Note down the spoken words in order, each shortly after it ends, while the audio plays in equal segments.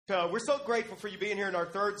We're so grateful for you being here in our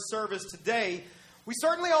third service today. We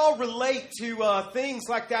certainly all relate to things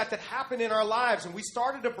like that happen in our lives. And we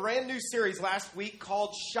started a brand new series last week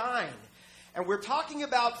called Shine. And we're talking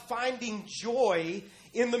about finding joy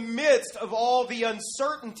in the midst of all the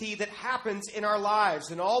uncertainty that happens in our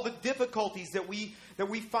lives and all the difficulties that we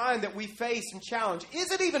find, that we face and challenge.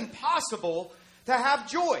 Is it even possible to have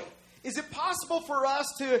joy? Is it possible for us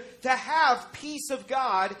to have peace of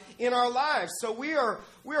God in our lives? So we are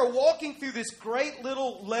walking through this great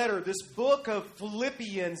little letter, this book of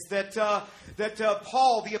Philippians that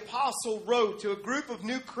Paul, the apostle, wrote to a group of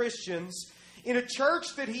new Christians in a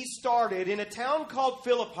church that he started in a town called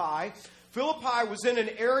Philippi. Philippi was in an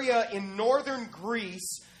area in northern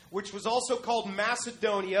Greece, which was also called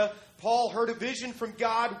Macedonia. Paul heard a vision from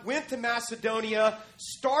God, went to Macedonia,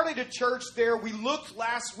 started a church there. We looked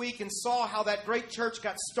last week and saw how that great church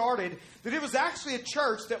got started, that it was actually a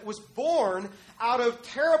church that was born out of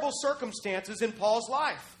terrible circumstances in Paul's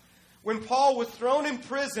life. When Paul was thrown in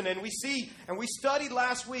prison, and we studied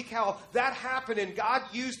last week how that happened, and God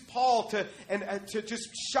used Paul to just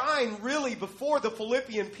shine really before the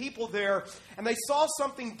Philippian people there, and they saw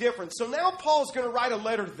something different. So now Paul's going to write a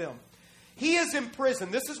letter to them. He is in prison.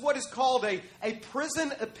 This is what is called a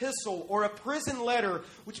prison epistle or a prison letter,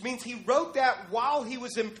 which means he wrote that while he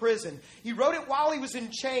was in prison. He wrote it while he was in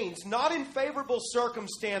chains, not in favorable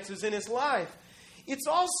circumstances in his life. It's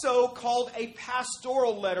also called a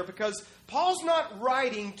pastoral letter because Paul's not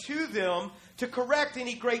writing to them to correct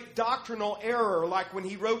any great doctrinal error like when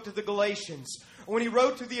he wrote to the Galatians or when he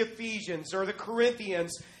wrote to the Ephesians or the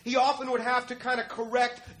Corinthians. He often would have to kind of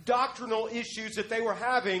correct doctrinal issues that they were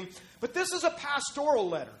having. But this is a pastoral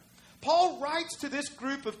letter. Paul writes to this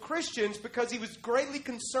group of Christians because he was greatly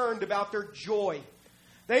concerned about their joy.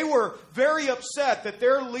 They were very upset that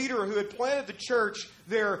their leader who had planted the church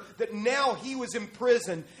there, that now he was in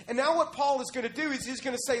prison. And now what Paul is going to do is he's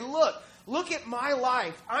going to say, look at my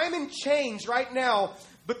life. I'm in chains right now,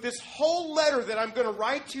 but this whole letter that I'm going to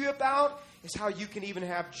write to you about is how you can even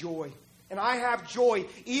have joy. And I have joy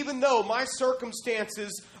even though my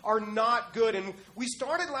circumstances are not good. And we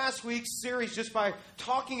started last week's series just by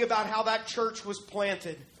talking about how that church was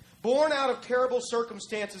planted. Born out of terrible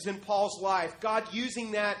circumstances in Paul's life. God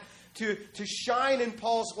using that to shine in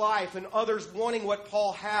Paul's life and others wanting what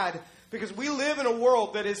Paul had. Because we live in a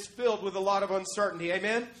world that is filled with a lot of uncertainty.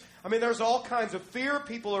 Amen? I mean, there's all kinds of fear.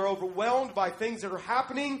 People are overwhelmed by things that are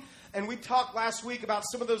happening. And we talked last week about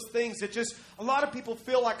some of those things that just, a lot of people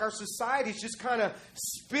feel like our society is just kind of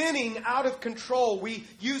spinning out of control. We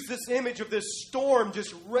use this image of this storm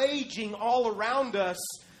just raging all around us.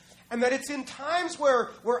 And that it's in times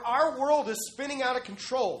where our world is spinning out of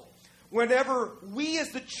control, whenever we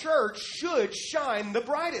as the church should shine the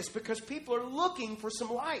brightest because people are looking for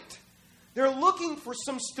some light. They're looking for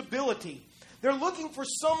some stability. They're looking for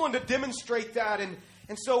someone to demonstrate that. And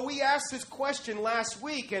so we asked this question last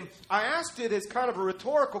week, and I asked it as kind of a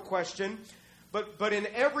rhetorical question, but in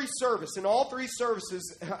every service, in all three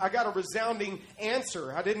services, I got a resounding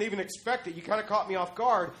answer. I didn't even expect it. You kind of caught me off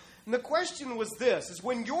guard. And the question was this, is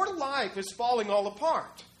when your life is falling all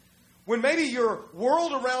apart, when maybe your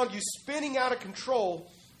world around you is spinning out of control,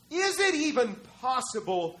 is it even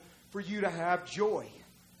possible for you to have joy?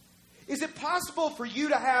 Is it possible for you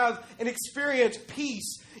to have and experience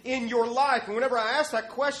peace in your life? And whenever I asked that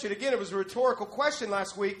question, again, it was a rhetorical question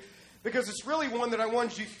last week, because it's really one that I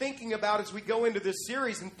wanted you thinking about as we go into this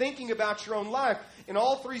series and thinking about your own life. In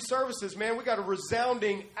all three services, man, we got a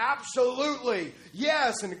resounding absolutely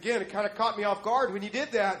yes. And again, it kind of caught me off guard when you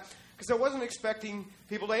did that because I wasn't expecting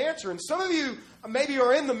people to answer. And some of you maybe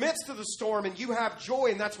are in the midst of the storm and you have joy,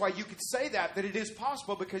 and that's why you could say that it is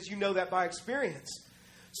possible because you know that by experience.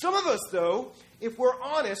 Some of us, though, if we're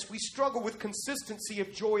honest, we struggle with consistency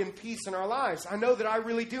of joy and peace in our lives. I know that I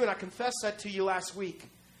really do, and I confessed that to you last week.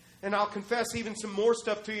 And I'll confess even some more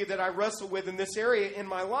stuff to you that I wrestle with in this area in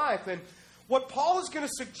my life. And what Paul is going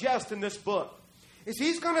to suggest in this book is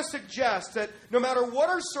he's going to suggest that no matter what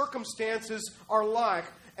our circumstances are like,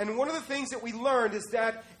 and one of the things that we learned is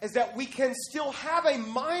that we can still have a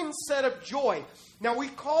mindset of joy. Now, we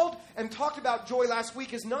called and talked about joy last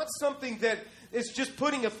week as not something that is just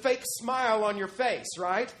putting a fake smile on your face,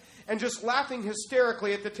 right? And just laughing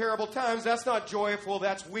hysterically at the terrible times. That's not joyful,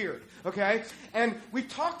 that's weird, okay? And we've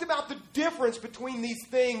talked about the difference between these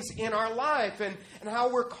things in our life and how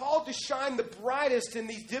we're called to shine the brightest in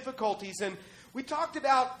these difficulties. And we talked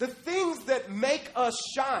about the things that make us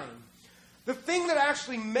shine. The thing that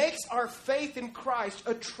actually makes our faith in Christ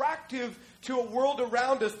attractive to a world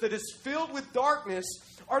around us that is filled with darkness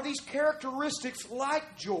are these characteristics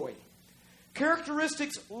like joy.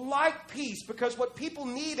 Characteristics like peace, because what people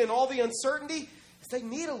need in all the uncertainty is they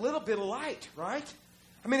need a little bit of light, right?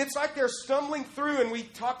 I mean, it's like they're stumbling through, and we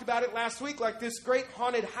talked about it last week, like this great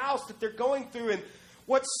haunted house that they're going through. And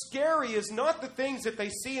what's scary is not the things that they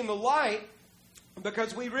see in the light,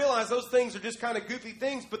 because we realize those things are just kind of goofy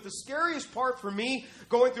things. But the scariest part for me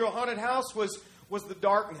going through a haunted house was the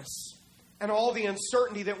darkness and all the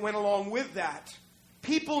uncertainty that went along with that.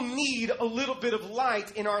 People need a little bit of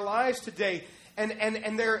light in our lives today.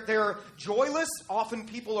 And they're joyless. Often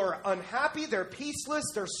people are unhappy. They're peaceless.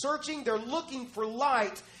 They're searching. They're looking for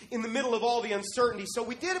light in the middle of all the uncertainty. So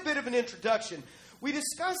we did a bit of an introduction. We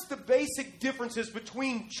discussed the basic differences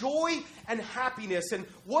between joy and happiness. And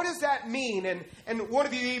what does that mean? And one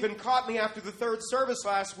of you even caught me after the third service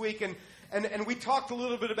last week. And we talked a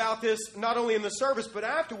little bit about this, not only in the service, but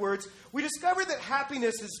afterwards. We discovered that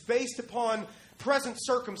happiness is based upon present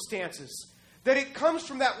circumstances. That it comes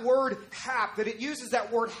from that word hap, that it uses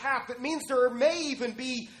that word hap. That means there may even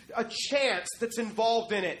be a chance that's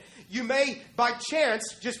involved in it. You may, by chance,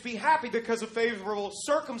 just be happy because of favorable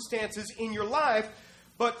circumstances in your life.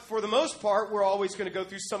 But for the most part, we're always going to go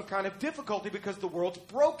through some kind of difficulty because the world's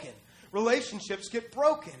broken. Relationships get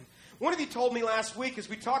broken. One of you told me last week as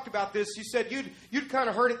we talked about this, you said you'd kind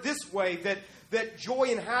of heard it this way, that joy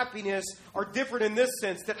and happiness are different in this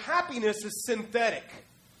sense, that happiness is synthetic.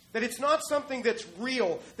 That it's not something that's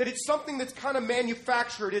real. That it's something that's kind of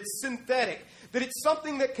manufactured. It's synthetic. That it's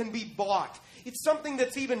something that can be bought. It's something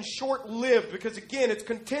that's even short-lived because, again, it's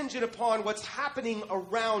contingent upon what's happening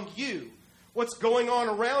around you. What's going on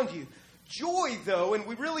around you. Joy, though, and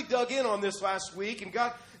we really dug in on this last week and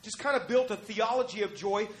just kind of built a theology of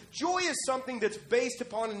joy. Joy is something that's based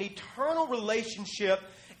upon an eternal relationship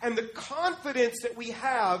and the confidence that we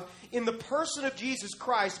have in the person of Jesus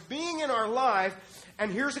Christ being in our life.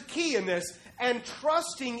 And here's a key in this, and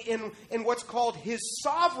trusting in what's called His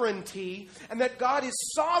sovereignty, and that God is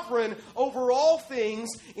sovereign over all things,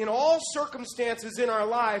 in all circumstances in our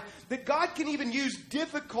life, that God can even use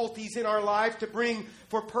difficulties in our life to bring,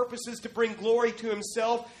 for purposes to bring glory to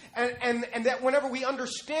Himself, and that whenever we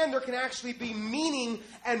understand there can actually be meaning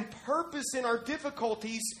and purpose in our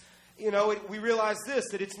difficulties, we realize this,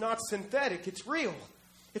 that it's not synthetic, it's real.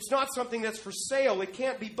 It's not something that's for sale. It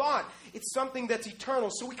can't be bought. It's something that's eternal.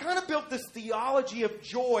 So we kind of built this theology of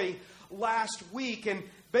joy last week, and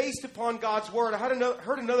based upon God's Word. I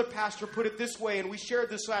heard another pastor put it this way, and we shared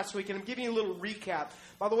this last week, and I'm giving you a little recap.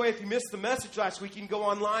 By the way, if you missed the message last week, you can go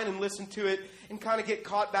online and listen to it and kind of get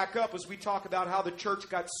caught back up as we talk about how the church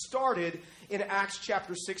got started in Acts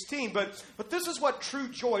chapter 16. But this is what true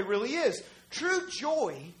joy really is. True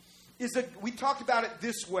joy is, we talked about it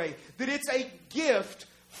this way, that it's a gift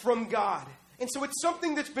from God. And so it's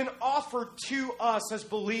something that's been offered to us as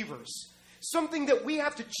believers. Something that we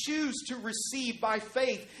have to choose to receive by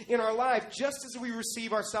faith in our life, just as we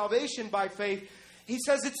receive our salvation by faith. He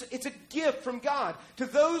says it's a gift from God to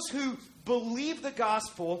those who believe the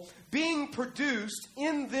gospel being produced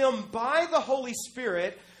in them by the Holy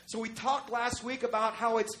Spirit. So we talked last week about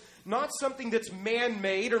how it's not something that's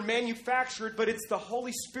man-made or manufactured, but it's the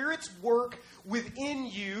Holy Spirit's work within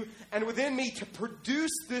you and within me to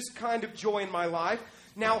produce this kind of joy in my life.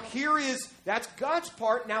 Now that's God's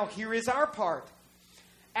part. Now here is our part.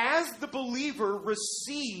 As the believer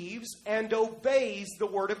receives and obeys the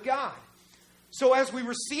Word of God. So as we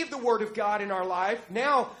receive the Word of God in our life,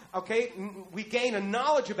 now, we gain a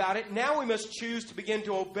knowledge about it. Now we must choose to begin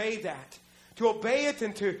to obey that. To obey it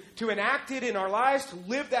and to enact it in our lives, to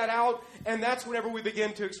live that out. And that's whenever we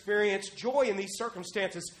begin to experience joy in these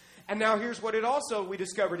circumstances. And now here's what we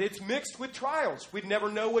discovered. It's mixed with trials. We'd never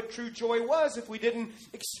know what true joy was if we didn't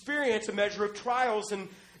experience a measure of trials and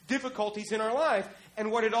difficulties in our life.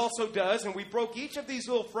 And what it also does, and we broke each of these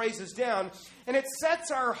little phrases down, and it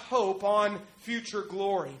sets our hope on future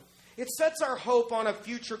glory. It sets our hope on a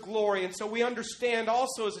future glory. And so we understand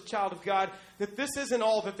also as a child of God that this isn't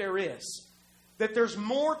all that there is. That there's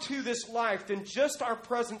more to this life than just our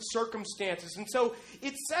present circumstances. And so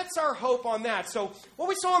it sets our hope on that. So what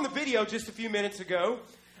we saw in the video just a few minutes ago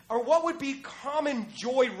are what would be common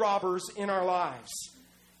joy robbers in our lives.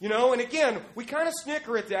 And again, we kind of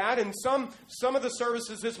snicker at that. And some of the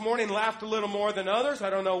services this morning laughed a little more than others. I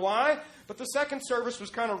don't know why. But the second service was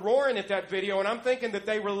kind of roaring at that video. And I'm thinking that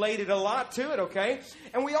they related a lot to it, okay?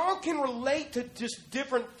 And we all can relate to just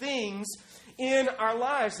different things in our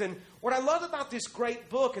lives. And what I love about this great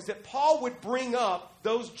book is that Paul would bring up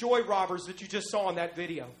those joy robbers that you just saw in that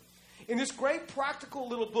video. In this great practical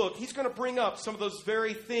little book, he's going to bring up some of those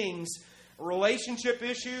very things relationship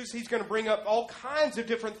issues. He's going to bring up all kinds of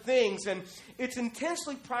different things. And it's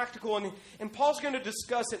intensely practical. And Paul's going to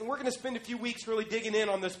discuss it. And we're going to spend a few weeks really digging in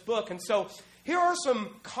on this book. And so here are some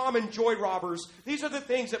common joy robbers. These are the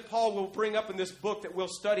things that Paul will bring up in this book that we'll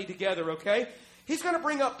study together, okay? He's going to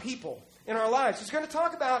bring up people in our lives. He's going to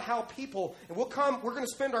talk about how people, and we're going to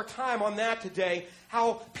spend our time on that today,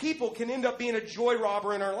 how people can end up being a joy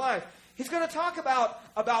robber in our life. He's going to talk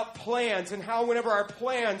about plans and how whenever our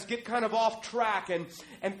plans get kind of off track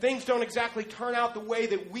and things don't exactly turn out the way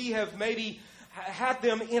that we have maybe had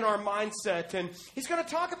them in our mindset. And he's going to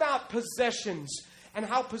talk about possessions and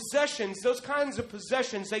how possessions, those kinds of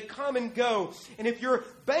possessions, they come and go. And if you're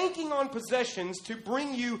banking on possessions to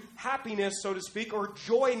bring you happiness, so to speak, or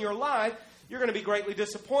joy in your life, you're going to be greatly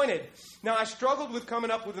disappointed. Now, I struggled with coming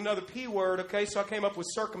up with another P word, okay, so I came up with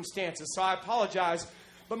circumstances, so I apologize.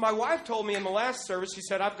 But my wife told me in the last service, she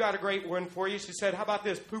said, I've got a great one for you. She said, how about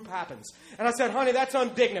this? Poop happens. And I said, honey, that's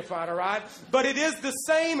undignified, all right? But it is the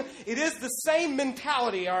same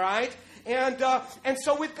mentality, all right? And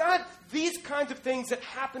so we've got these kinds of things that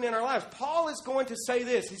happen in our lives. Paul is going to say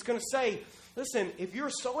this. He's going to say, listen, if you're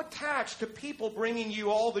so attached to people bringing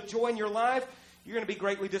you all the joy in your life, you're going to be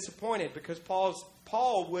greatly disappointed, because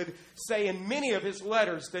Paul would say in many of his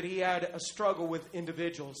letters that he had a struggle with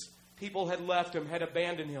individuals. People had left him, had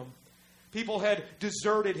abandoned him. People had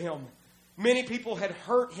deserted him. Many people had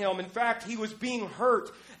hurt him. In fact, he was being hurt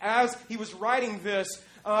as he was writing this.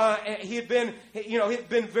 It had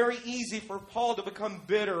been very easy for Paul to become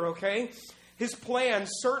bitter, okay? His plans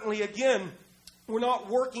certainly, again, were not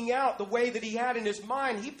working out the way that he had in his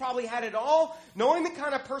mind. He probably had it all, knowing the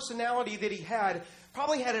kind of personality that he had,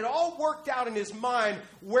 probably had it all worked out in his mind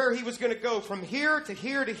where he was going to go from here to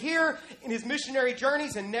here to here in his missionary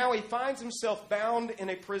journeys, and now he finds himself bound in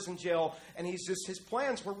a prison jail, and his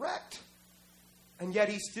plans were wrecked. And yet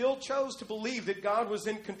he still chose to believe that God was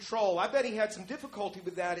in control. I bet he had some difficulty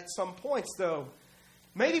with that at some points, though.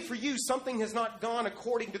 Maybe for you, something has not gone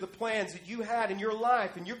according to the plans that you had in your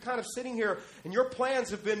life, and you're kind of sitting here, and your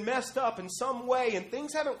plans have been messed up in some way, and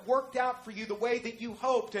things haven't worked out for you the way that you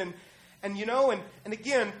hoped. And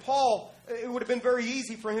again, Paul, it would have been very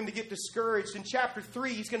easy for him to get discouraged. In chapter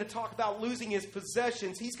 3, he's going to talk about losing his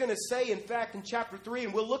possessions. He's going to say, in fact, in chapter 3,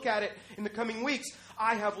 and we'll look at it in the coming weeks,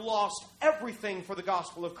 I have lost everything for the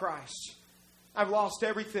gospel of Christ. I've lost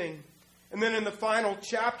everything. And then in the final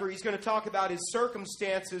chapter, he's going to talk about his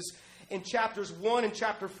circumstances. In chapters 1 and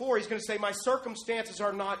chapter 4, he's going to say, my circumstances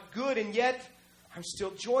are not good, and yet I'm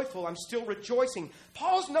still joyful. I'm still rejoicing.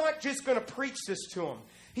 Paul's not just going to preach this to them.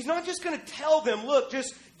 He's not just going to tell them, look,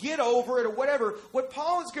 just get over it or whatever. What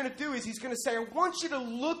Paul is going to do is he's going to say, I want you to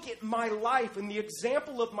look at my life and the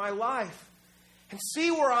example of my life and see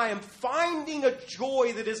where I am finding a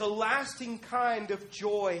joy that is a lasting kind of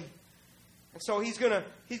joy. And so he's going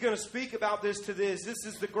to speak about this to this. This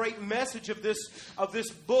is the great message of this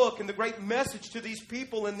book, and the great message to these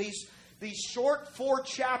people in these short 4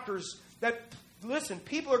 chapters that, listen,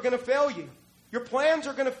 people are going to fail you. Your plans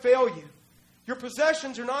are going to fail you. Your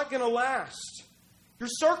possessions are not going to last. Your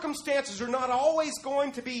circumstances are not always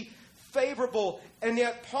going to be favorable. And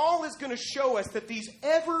yet Paul is going to show us that these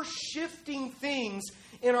ever-shifting things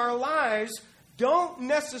in our lives don't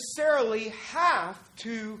necessarily have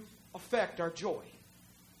to affect our joy.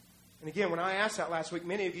 And again, when I asked that last week,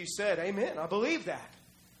 many of you said, amen, I believe that.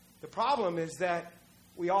 The problem is that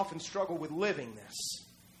we often struggle with living this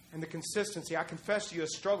and the consistency. I confess to you a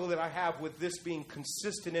struggle that I have with this being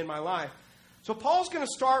consistent in my life. So Paul's going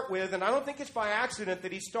to start with, and I don't think it's by accident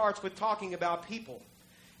that he starts with talking about people.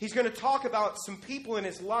 He's going to talk about some people in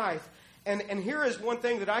his life. And here is one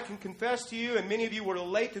thing that I can confess to you, and many of you will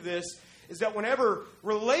relate to this, is that whenever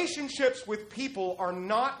relationships with people are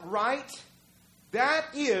not right, that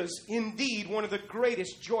is indeed one of the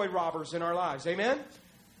greatest joy robbers in our lives. Amen?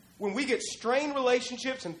 When we get strained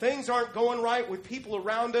relationships and things aren't going right with people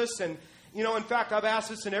around us, and in fact, I've asked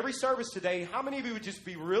this in every service today. How many of you would just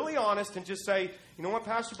be really honest and just say, you know what,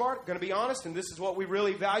 Pastor Bart, I'm going to be honest, and this is what we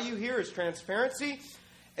really value here is transparency.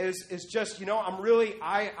 Is just,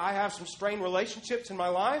 I have some strained relationships in my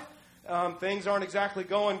life. Things aren't exactly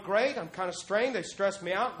going great. I'm kind of strained. They stress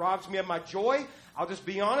me out, robs me of my joy. I'll just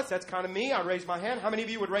be honest. That's kind of me. I raise my hand. How many of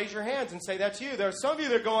you would raise your hands and say that's you? There are some of you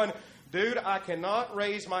that are going, dude, I cannot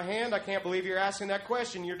raise my hand. I can't believe you're asking that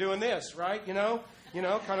question. You're doing this, right? Kind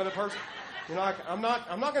of the person. I'm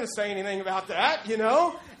not going to say anything about that,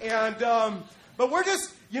 and, but we're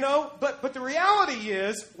just, but the reality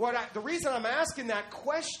is the reason I'm asking that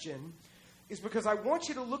question is because I want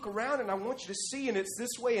you to look around and I want you to see, and it's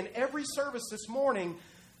this way in every service this morning,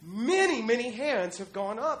 many, many hands have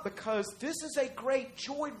gone up because this is a great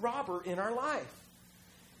joy robber in our life.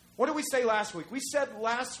 What did we say last week? We said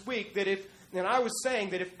last week that I was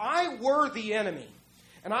saying that if I were the enemy,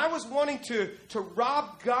 and I was wanting to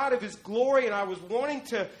rob God of His glory, and I was wanting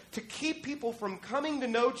to keep people from coming to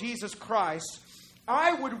know Jesus Christ,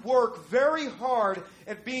 I would work very hard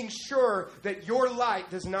at being sure that your light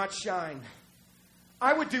does not shine.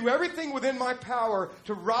 I would do everything within my power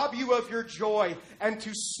to rob you of your joy and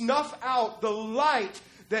to snuff out the light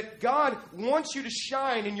that God wants you to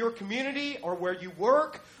shine in your community or where you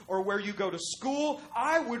work or where you go to school.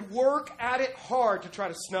 I would work at it hard to try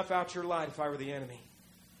to snuff out your light if I were the enemy.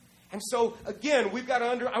 And so, again, we've got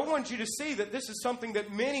to I want you to see that this is something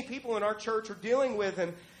that many people in our church are dealing with,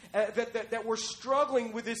 and that we're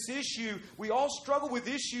struggling with this issue. We all struggle with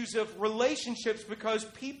issues of relationships because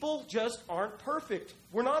people just aren't perfect.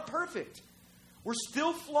 We're not perfect. We're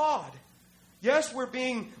still flawed. Yes, we're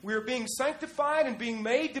being sanctified and being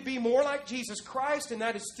made to be more like Jesus Christ, and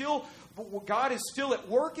that is still, God is still at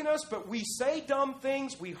work in us, but we say dumb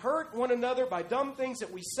things. We hurt one another by dumb things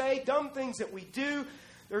that we say, dumb things that we do.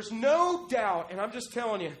 There's no doubt, and I'm just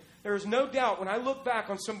telling you, there is no doubt when I look back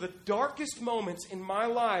on some of the darkest moments in my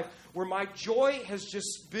life where my joy has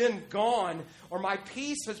just been gone or my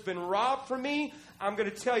peace has been robbed from me, I'm going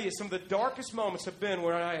to tell you some of the darkest moments have been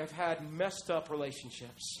where I have had messed up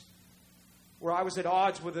relationships, where I was at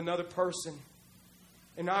odds with another person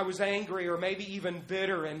and I was angry or maybe even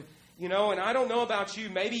bitter. And, and I don't know about you,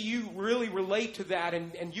 maybe you really relate to that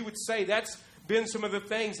and you would say that's been some of the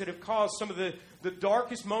things that have caused some of the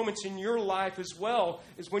darkest moments in your life as well,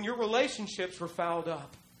 is when your relationships were fouled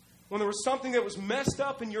up. When there was something that was messed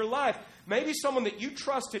up in your life. Maybe someone that you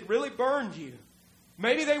trusted really burned you.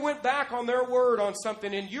 Maybe they went back on their word on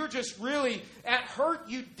something and you're just really, it hurt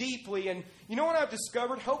you deeply. And you know what I've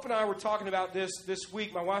discovered? Hope and I were talking about this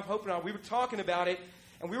week. My wife Hope and I, we were talking about it.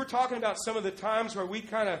 And we were talking about some of the times where we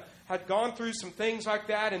kind of had gone through some things like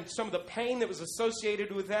that and some of the pain that was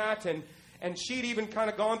associated with that. And she'd even kind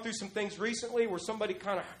of gone through some things recently where somebody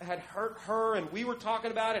kind of had hurt her, and we were talking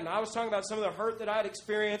about it, and I was talking about some of the hurt that I'd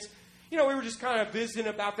experienced. We were just kind of visiting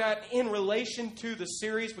about that in relation to the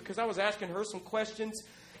series because I was asking her some questions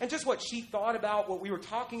and just what she thought about what we were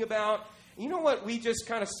talking about. And you know what? We just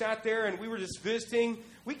kind of sat there and we were just visiting.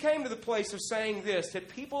 We came to the place of saying this, that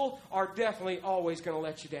people are definitely always going to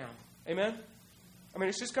let you down. Amen? I mean,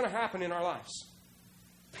 it's just going to happen in our lives.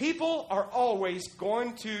 People are always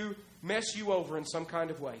going to mess you over in some kind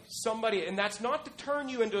of way. And that's not to turn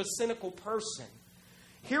you into a cynical person.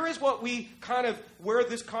 Here is what where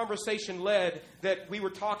this conversation led that we were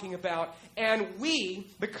talking about. And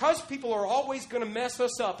because people are always going to mess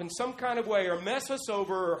us up in some kind of way, or mess us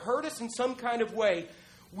over, or hurt us in some kind of way,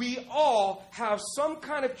 we all have some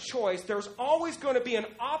kind of choice. There's always going to be an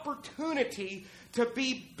opportunity to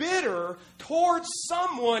be bitter towards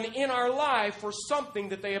someone in our life for something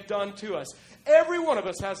that they have done to us. Every one of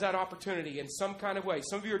us has that opportunity in some kind of way.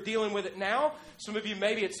 Some of you are dealing with it now. Some of you,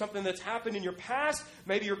 maybe it's something that's happened in your past.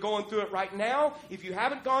 Maybe you're going through it right now. If you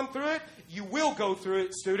haven't gone through it, you will go through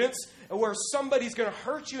it, students, where somebody's going to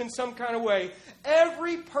hurt you in some kind of way.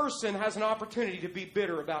 Every person has an opportunity to be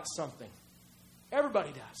bitter about something.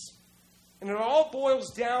 Everybody does. And it all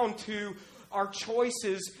boils down to our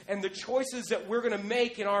choices and the choices that we're going to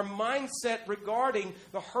make in our mindset regarding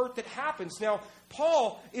the hurt that happens. Now,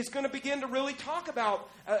 Paul is going to begin to really talk about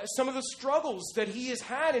some of the struggles that he has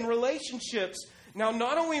had in relationships. Now,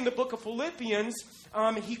 not only in the book of Philippians,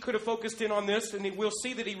 he could have focused in on this, and we'll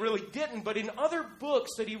see that he really didn't, but in other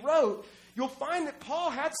books that he wrote, you'll find that Paul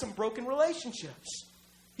had some broken relationships.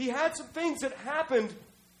 He had some things that happened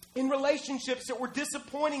in relationships that were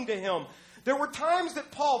disappointing to him. There were times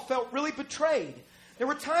that Paul felt really betrayed. There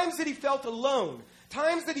were times that he felt alone.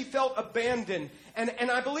 Times that he felt abandoned.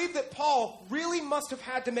 And I believe that Paul really must have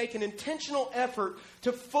had to make an intentional effort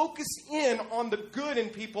to focus in on the good in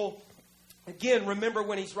people. Again, remember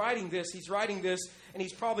when he's writing this and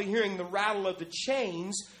he's probably hearing the rattle of the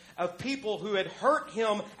chains of people who had hurt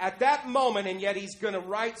him at that moment, and yet he's going to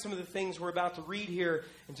write some of the things we're about to read here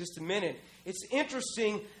in just a minute. It's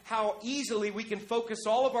interesting how easily we can focus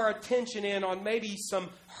all of our attention in on maybe some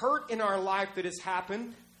hurt in our life that has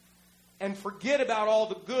happened and forget about all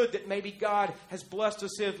the good that maybe God has blessed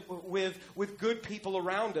us with good people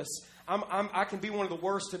around us. I can be one of the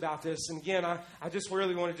worst about this. And again, I just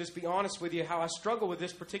really want to just be honest with you how I struggle with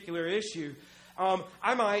this particular issue.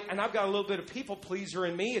 I might, and I've got a little bit of people pleaser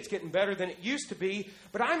in me. It's getting better than it used to be.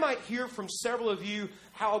 But I might hear from several of you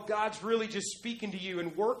how God's really just speaking to you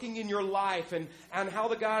and working in your life, and how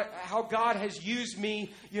God has used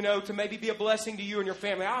me, to maybe be a blessing to you and your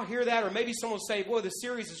family. I'll hear that, or maybe someone will say, boy, the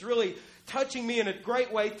series is really touching me in a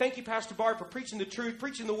great way. Thank you, Pastor Bart, for preaching the truth,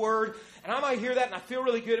 preaching the word. And I might hear that, and I feel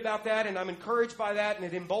really good about that, and I'm encouraged by that, and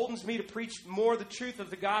it emboldens me to preach more the truth of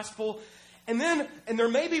the gospel. And there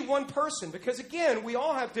may be one person, because again, we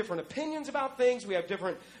all have different opinions about things. We have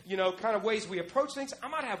different, kind of ways we approach things. I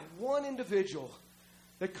might have one individual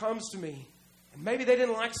that comes to me, and maybe they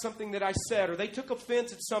didn't like something that I said, or they took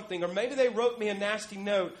offense at something, or maybe they wrote me a nasty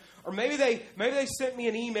note, or maybe they sent me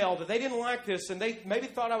an email that they didn't like this, and they maybe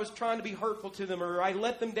thought I was trying to be hurtful to them, or I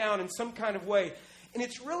let them down in some kind of way. And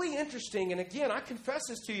it's really interesting, and again, I confess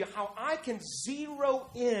this to you, how I can zero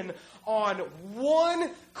in on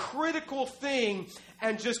one critical thing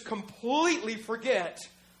and just completely forget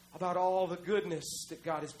about all the goodness that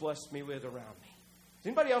God has blessed me with around me. Does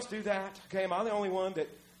anybody else do that? Okay, am I the only one that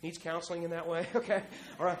needs counseling in that way? Okay,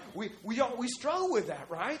 all right. We struggle with that,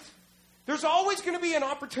 right? There's always going to be an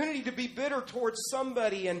opportunity to be bitter towards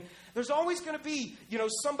somebody, and there's always going to be,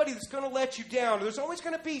 somebody that's going to let you down. There's always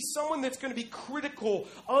going to be someone that's going to be critical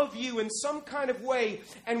of you in some kind of way,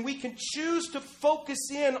 and we can choose to focus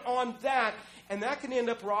in on that, and that can end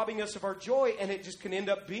up robbing us of our joy, and it just can end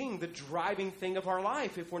up being the driving thing of our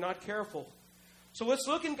life if we're not careful. So let's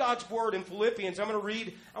look in God's Word in Philippians. I'm going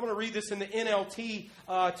to read this in the NLT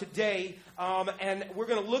today, and we're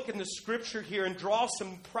going to look in the Scripture here and draw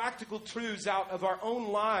some practical truths out of our own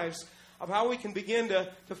lives of how we can begin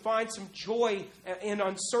to find some joy in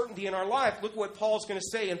uncertainty in our life. Look what Paul's going to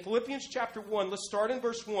say in Philippians chapter 1. Let's start in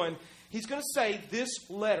verse 1. He's going to say this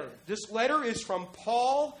letter. This letter is from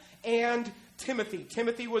Paul and Timothy.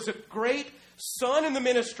 Timothy was a great son in the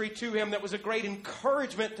ministry to him that was a great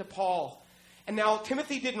encouragement to Paul. And now,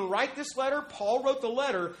 Timothy didn't write this letter. Paul wrote the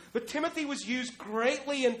letter. But Timothy was used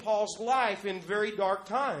greatly in Paul's life in very dark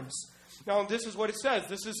times. Now, this is what it says.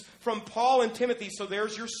 This is from Paul and Timothy. So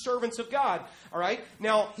there's your servants of God. All right?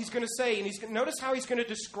 Now, he's going to say, and notice how he's going to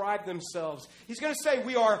describe themselves. He's going to say,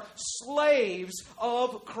 we are slaves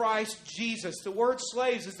of Christ Jesus. The word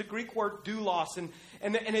slaves is the Greek word doulos. And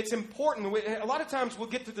it's important. A lot of times we'll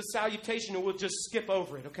get to the salutation and we'll just skip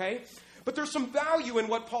over it, okay? But there's some value in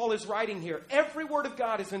what Paul is writing here. Every word of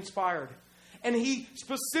God is inspired. And he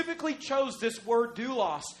specifically chose this word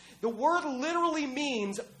doulos. The word literally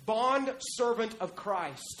means bond servant of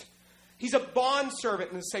Christ. He's a bond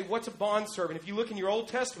servant. And say, what's a bond servant? If you look in your Old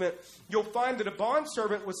Testament, you'll find that a bond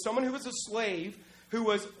servant was someone who was a slave, who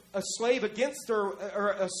was a slave against their,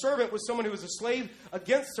 or a servant was someone who was a slave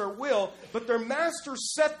against their will, but their master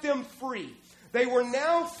set them free. They were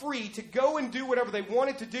now free to go and do whatever they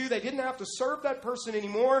wanted to do. They didn't have to serve that person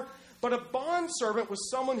anymore. But a bondservant was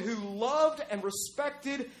someone who loved and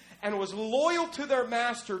respected and was loyal to their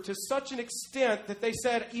master to such an extent that they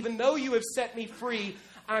said, even though you have set me free,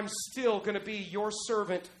 I'm still going to be your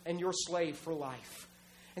servant and your slave for life.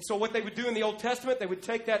 And so what they would do in the Old Testament, they would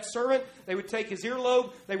take that servant, they would take his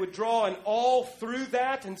earlobe, they would draw an awl through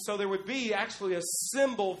that, and so there would be actually a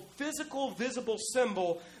symbol, physical, visible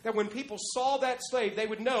symbol, that when people saw that slave, they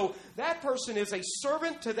would know that person is a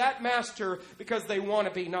servant to that master because they want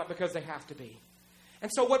to be, not because they have to be. And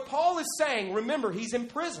so what Paul is saying, remember, he's in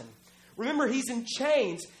prison. Remember, he's in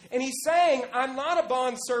chains. And he's saying, I'm not a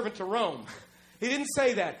bondservant to Rome. He didn't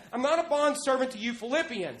say that. I'm not a bondservant to you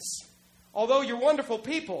Philippians. Although you're wonderful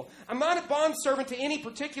people, I'm not a bondservant to any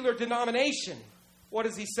particular denomination. What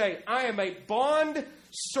does he say? I am a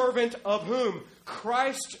bondservant of whom?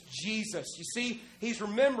 Christ Jesus. You see, he's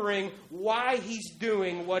remembering why he's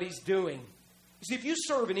doing what he's doing. You see, if you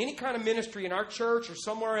serve in any kind of ministry in our church or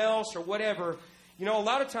somewhere else or whatever, a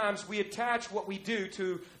lot of times we attach what we do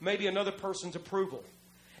to maybe another person's approval.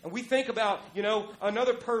 And we think about,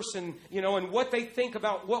 another person, and what they think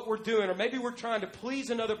about what we're doing. Or maybe we're trying to please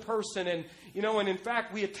another person. And, and in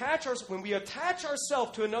fact, when we attach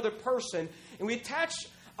ourselves to another person and we attach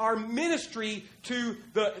our ministry to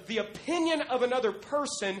the opinion of another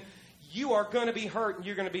person, you are going to be hurt and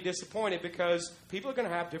you're going to be disappointed because people are going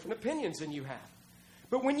to have different opinions than you have.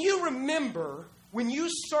 But when you remember, when you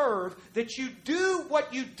serve, that you do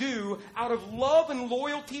what you do out of love and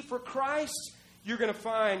loyalty for Christ, you're going to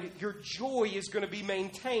find your joy is going to be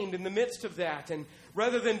maintained in the midst of that. And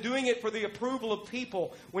rather than doing it for the approval of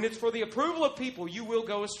people, when it's for the approval of people, you will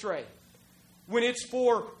go astray. When it's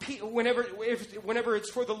whenever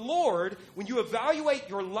it's for the Lord, when you evaluate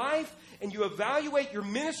your life and you evaluate your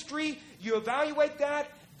ministry, you evaluate that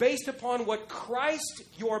based upon what Christ,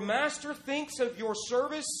 your master, thinks of your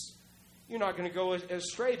service, you're not going to go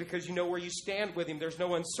astray because you know where you stand with Him. There's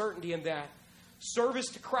no uncertainty in that. Service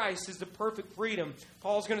to Christ is the perfect freedom.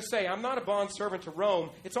 Paul's going to say, I'm not a bondservant to Rome.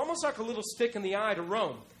 It's almost like a little stick in the eye to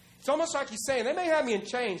Rome. It's almost like he's saying, they may have me in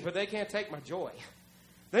chains, but they can't take my joy.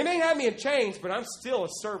 They may have me in chains, but I'm still a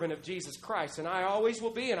servant of Jesus Christ, and I always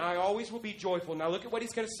will be, and I always will be joyful. Now look at what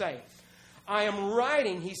he's going to say. I am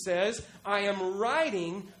writing, he says, I am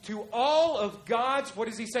writing to all of God's, what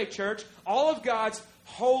does he say, church? All of God's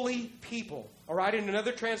holy people. All right, in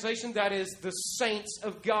another translation, that is the saints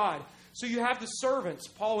of God. So you have the servants,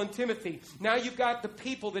 Paul and Timothy. Now you've got the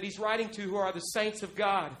people that he's writing to who are the saints of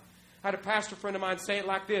God. I had a pastor friend of mine say it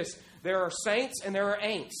like this. There are saints and there are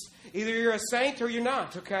ain'ts. Either you're a saint or you're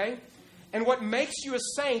not, okay? And what makes you a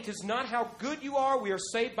saint is not how good you are. We are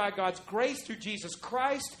saved by God's grace through Jesus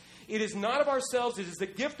Christ. It is not of ourselves. It is the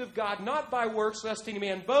gift of God, not by works, lest any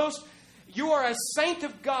man boast. You are a saint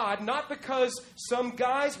of God, not because some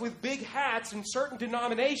guys with big hats in certain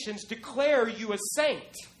denominations declare you a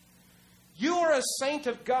saint. You are a saint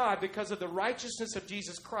of God because of the righteousness of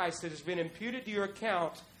Jesus Christ that has been imputed to your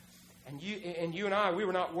account. And you and I, we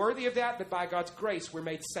were not worthy of that, but by God's grace, we're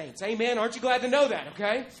made saints. Amen? Aren't you glad to know that,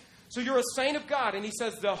 okay? So you're a saint of God. And he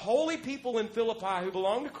says, the holy people in Philippi who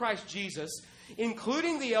belong to Christ Jesus,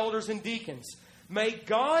 including the elders and deacons, may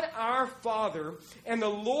God our Father and the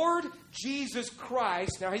Lord Jesus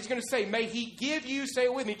Christ, now he's going to say, may He give you, say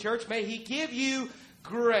it with me, church, may He give you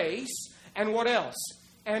grace and what else?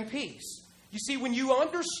 And peace. You see, when you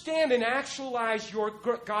understand and actualize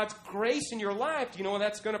God's grace in your life, do you know what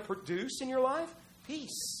that's going to produce in your life?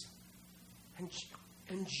 Peace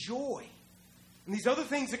and joy. And these other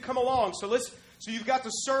things that come along. So you've got the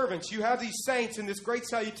servants. You have these saints in this great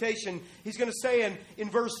salutation. He's going to say in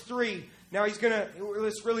verse 3, now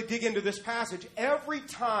let's really dig into this passage. Every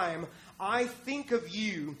time I think of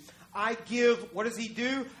you, I give, what does he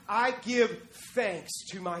do? I give thanks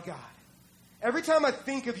to my God. Every time I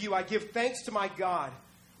think of you, I give thanks to my God.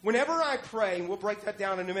 Whenever I pray, and we'll break that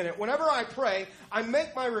down in a minute. Whenever I pray, I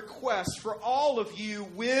make my request for all of you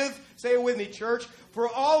with, say it with me, church, for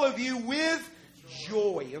all of you with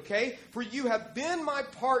joy, okay? For you have been my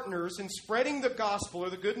partners in spreading the gospel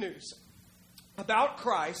or the good news about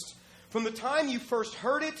Christ from the time you first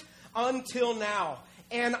heard it until now.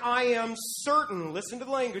 And I am certain, listen to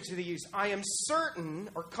the language that he used, I am certain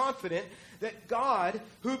or confident that God,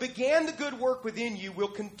 who began the good work within you, will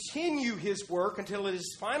continue His work until it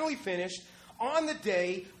is finally finished on the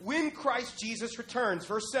day when Christ Jesus returns.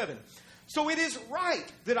 Verse 7. So it is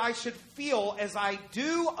right that I should feel as I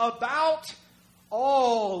do about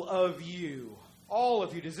all of you. All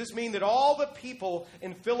of you. Does this mean that all the people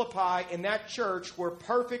in Philippi in that church were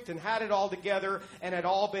perfect and had it all together and had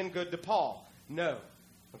all been good to Paul? No.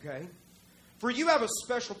 Okay? For you have a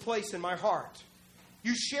special place in my heart.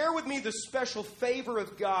 You share with me the special favor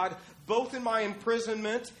of God, both in my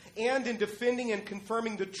imprisonment and in defending and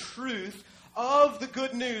confirming the truth of the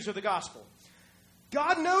good news of the gospel.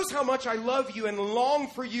 God knows how much I love you and long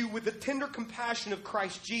for you with the tender compassion of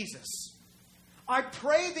Christ Jesus. I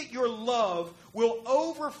pray that your love will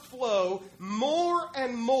overflow more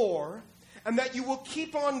and more, and that you will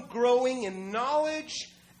keep on growing in knowledge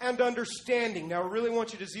and understanding. Now, I really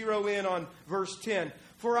want you to zero in on verse 10.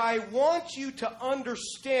 For I want you to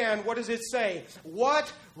understand, what does it say?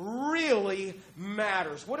 What really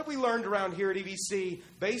matters. What have we learned around here at EBC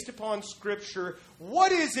based upon Scripture?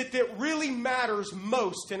 What is it that really matters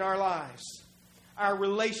most in our lives? Our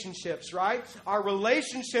relationships, right? Our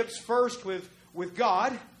relationships first with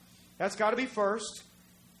God. That's got to be first.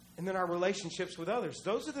 And then our relationships with others.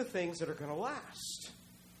 Those are the things that are going to last.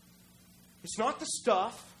 It's not the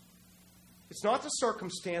stuff. It's not the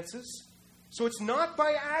circumstances. So it's not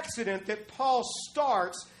by accident that Paul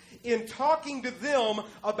starts in talking to them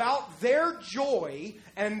about their joy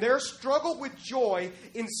and their struggle with joy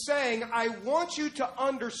in saying, I want you to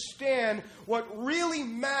understand what really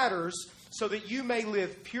matters so that you may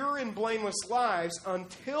live pure and blameless lives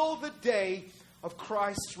until the day of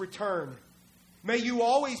Christ's return. May you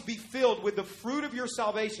always be filled with the fruit of your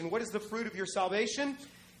salvation. What is the fruit of your salvation?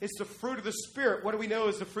 It's the fruit of the Spirit. What do we know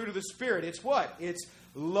is the fruit of the Spirit? It's what? It's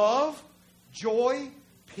love, joy,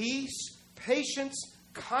 peace, patience,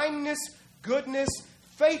 kindness, goodness,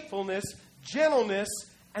 faithfulness, gentleness,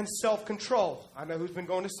 and self-control. I know who's been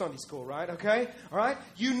going to Sunday school, right? Okay? All right?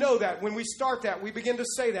 You know that. When we start that, we begin to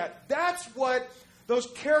say that. That's what those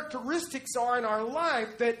characteristics are in our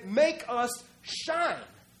life that make us shine.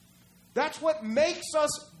 That's what makes us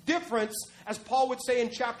different, as Paul would say in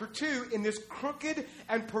chapter 2, in this crooked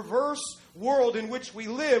and perverse world in which we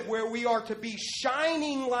live, where we are to be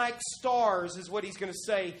shining like stars, is what he's going to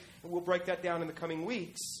say. And we'll break that down in the coming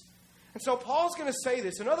weeks. And so Paul's going to say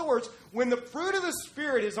this. In other words, when the fruit of the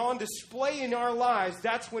Spirit is on display in our lives,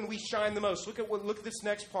 that's when we shine the most. Look at this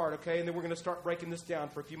next part, okay? And then we're going to start breaking this down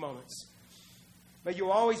for a few moments. May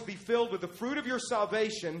you always be filled with the fruit of your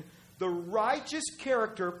salvation, the righteous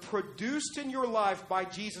character produced in your life by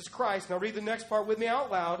Jesus Christ. Now read the next part with me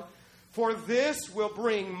out loud. For this will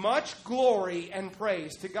bring much glory and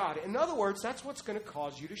praise to God. In other words, that's what's going to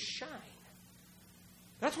cause you to shine.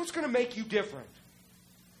 That's what's going to make you different.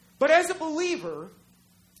 But as a believer,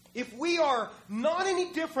 if we are not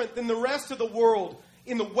any different than the rest of the world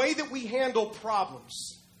in the way that we handle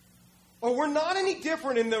problems, or we're not any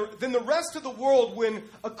different than the rest of the world when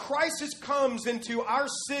a crisis comes into our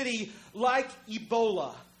city like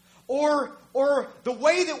Ebola, or the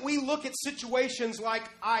way that we look at situations like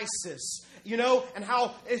ISIS, and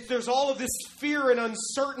how there's all of this fear and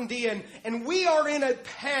uncertainty, and we are in a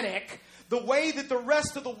panic the way that the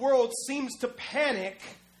rest of the world seems to panic.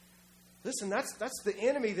 Listen, that's the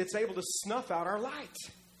enemy that's able to snuff out our light.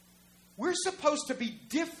 We're supposed to be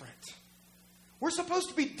different. We're supposed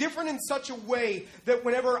to be different in such a way that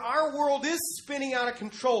whenever our world is spinning out of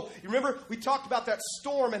control, you remember we talked about that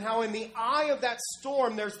storm and how in the eye of that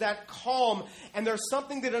storm there's that calm, and there's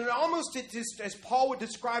something that as Paul would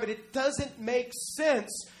describe it, it doesn't make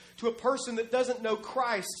sense to a person that doesn't know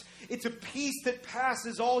Christ. It's a peace that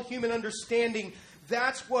passes all human understanding.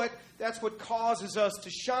 That's what causes us to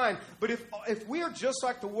shine. But if we are just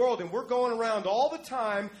like the world and we're going around all the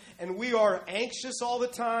time and we are anxious all the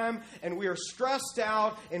time and we are stressed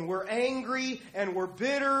out and we're angry and we're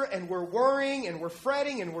bitter and we're worrying and we're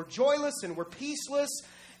fretting and we're joyless and we're peaceless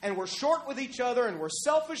and we're short with each other and we're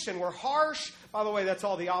selfish and we're harsh. By the way, that's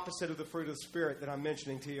all the opposite of the fruit of the Spirit that I'm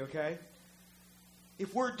mentioning to you, okay?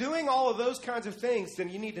 If we're doing all of those kinds of things, then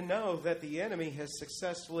you need to know that the enemy has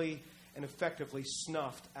successfully and effectively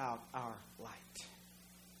snuffed out our light.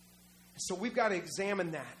 So we've got to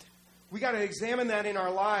examine that. We've got to examine that in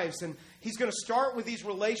our lives. And he's going to start with these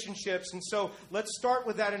relationships. And so let's start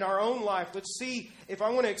with that in our own life. Let's see if I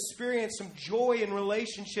want to experience some joy in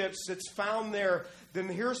relationships that's found there. Then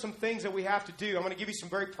here are some things that we have to do. I'm going to give you some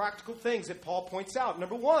very practical things that Paul points out.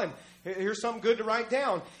 Number one, here's something good to write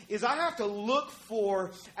down, is I have to look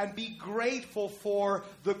for and be grateful for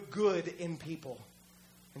the good in people.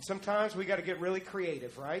 And sometimes we got to get really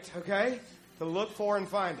creative, right? Okay? To look for and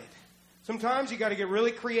find it. Sometimes you got to get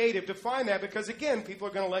really creative to find that because, again, people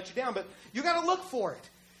are going to let you down. But you got to look for it.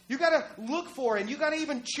 You got to look for it. And you got to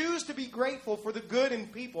even choose to be grateful for the good in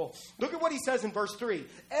people. Look at what he says in verse 3.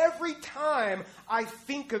 Every time I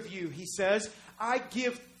think of you, he says, I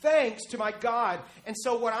give thanks to my God. And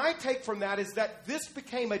so what I take from that is that this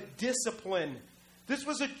became a discipline. This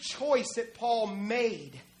was a choice that Paul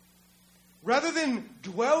made. Rather than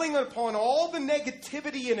dwelling upon all the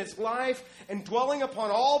negativity in his life and dwelling upon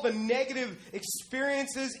all the negative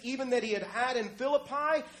experiences even that he had in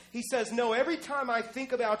Philippi, he says, no, every time I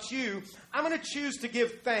think about you, I'm going to choose to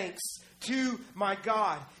give thanks to my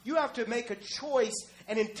God. You have to make a choice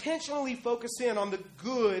and intentionally focus in on the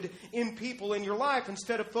good in people in your life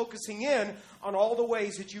instead of focusing in on all the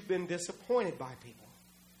ways that you've been disappointed by people.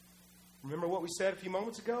 Remember what we said a few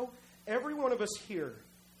moments ago? Every one of us here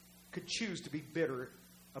could choose to be bitter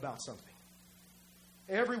about something.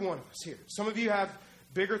 Every one of us here. Some of you have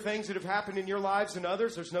bigger things that have happened in your lives than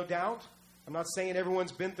others, there's no doubt. I'm not saying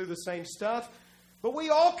everyone's been through the same stuff, but we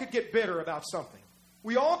all could get bitter about something.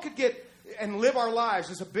 We all could get and live our lives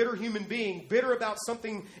as a bitter human being, bitter about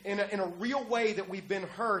something in a real way that we've been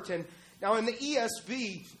hurt. And now in the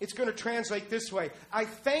ESV, it's going to translate this way. I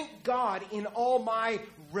thank God in all my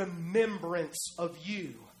remembrance of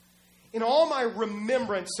you. In all my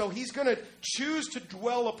remembrance. So he's going to choose to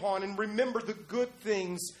dwell upon and remember the good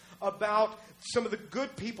things about some of the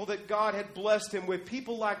good people that God had blessed him with.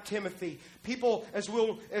 People like Timothy. People, as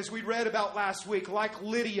we read about last week, like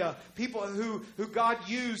Lydia. People who God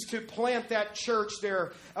used to plant that church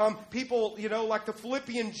there. People, like the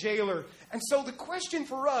Philippian jailer. And so the question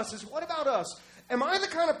for us is, what about us? Am I the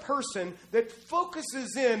kind of person that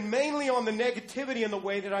focuses in mainly on the negativity in the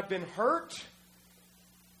way that I've been hurt?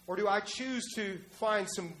 Or do I choose to find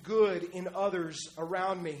some good in others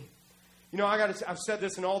around me? I've said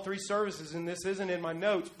this in all three services, and this isn't in my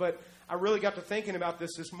notes, but I really got to thinking about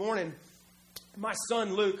this morning. My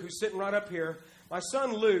son Luke, who's sitting right up here, my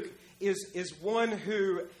son Luke is one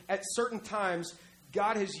who, at certain times,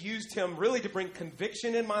 God has used him really to bring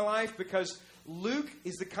conviction in my life, because Luke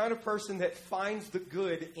is the kind of person that finds the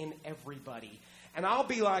good in everybody. And I'll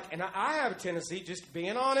be like, and I have a tendency, just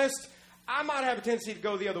being honest, I might have a tendency to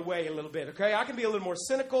go the other way a little bit, okay? I can be a little more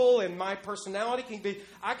cynical, and my personality can be,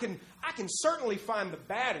 I can certainly find the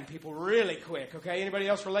bad in people really quick, okay? Anybody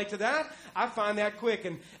else relate to that? I find that quick,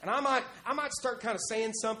 and I might start kind of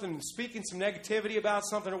saying something, speaking some negativity about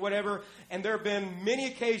something or whatever, and there have been many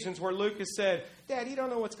occasions where Luke has said, Dad, you don't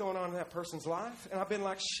know what's going on in that person's life? And I've been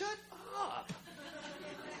like, shut up.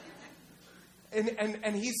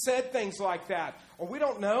 And he said things like that. Or we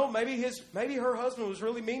don't know. Maybe her husband was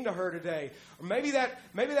really mean to her today. Or maybe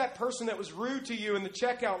that person that was rude to you in the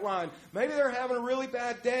checkout line, maybe they're having a really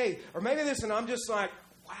bad day. Or maybe this, and I'm just like,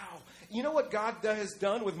 wow. You know what God has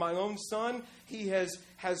done with my own son? He has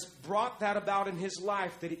brought that about in his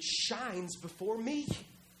life, that it shines before me.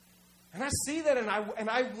 And I see that, and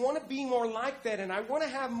I want to be more like that, and I want to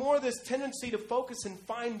have more of this tendency to focus and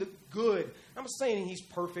find the good. I'm not saying he's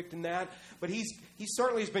perfect in that, but he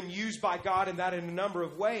certainly has been used by God in that in a number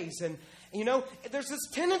of ways. And, you know, there's this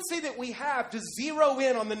tendency that we have to zero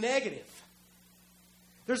in on the negative.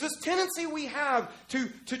 There's this tendency we have to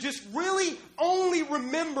just really only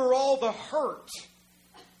remember all the hurt.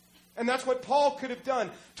 And that's what Paul could have done,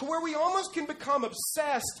 to where we almost can become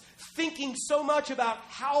obsessed, thinking so much about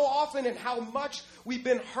how often and how much we've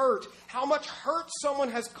been hurt, how much hurt someone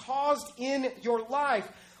has caused in your life.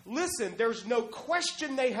 Listen, there's no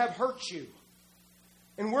question they have hurt you.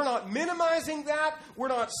 And we're not minimizing that. We're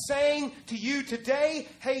not saying to you today,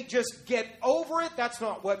 hey, just get over it. That's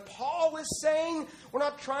not what Paul is saying. We're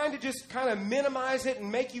not trying to just kind of minimize it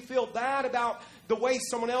and make you feel bad about the way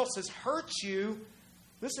someone else has hurt you.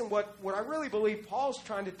 Listen, what I really believe Paul's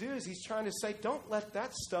trying to do is he's trying to say, don't let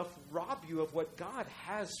that stuff rob you of what God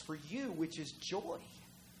has for you, which is joy.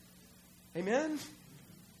 Amen?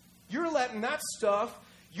 You're letting that stuff,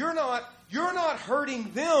 you're not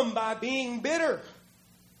hurting them by being bitter.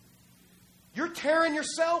 You're tearing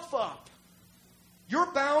yourself up.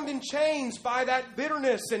 You're bound in chains by that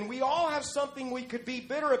bitterness, and we all have something we could be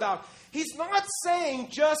bitter about. He's not saying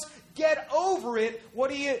just get over it.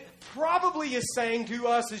 What he probably is saying to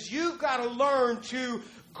us is you've got to learn to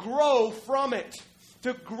grow from it,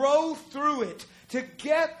 to grow through it, to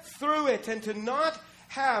get through it, and to not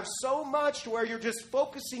have so much to where you're just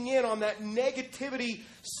focusing in on that negativity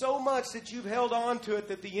so much that you've held on to it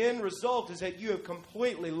that the end result is that you have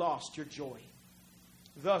completely lost your joy.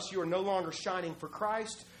 Thus, you are no longer shining for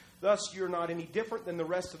Christ. Thus, you're not any different than the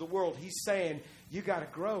rest of the world. He's saying, you got to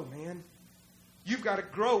grow, man. You've got to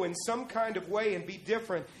grow in some kind of way and be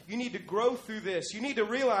different. You need to grow through this. You need to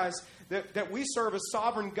realize that we serve a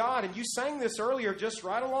sovereign God. And you sang this earlier just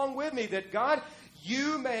right along with me, that God,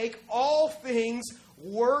 you make all things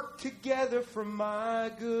work together for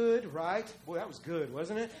my good, right? Boy, that was good,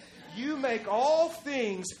 wasn't it? You make all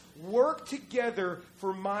things work together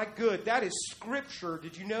for my good. That is Scripture.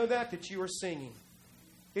 Did you know that you are singing?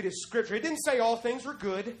 It is Scripture. It didn't say all things were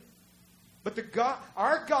good. But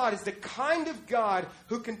our God is the kind of God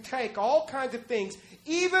who can take all kinds of things,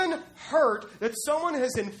 even hurt that someone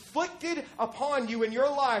has inflicted upon you in your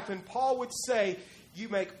life. And Paul would say, you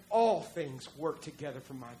make all things work together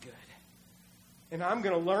for my good. And I'm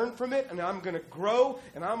going to learn from it, and I'm going to grow,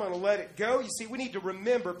 and I'm going to let it go. You see, we need to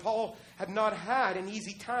remember Paul had not had an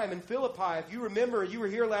easy time in Philippi. If you remember, you were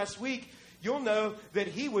here last week, you'll know that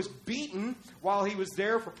he was beaten while he was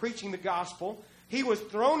there for preaching the gospel. He was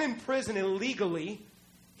thrown in prison illegally.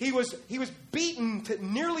 He was beaten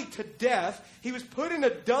nearly to death. He was put in a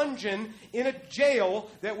dungeon, in a jail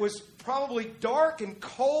that was probably dark and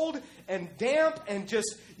cold and damp and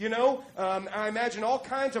just, I imagine all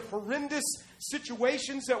kinds of horrendous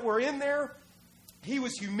situations that were in there. He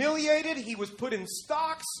was humiliated. He was put in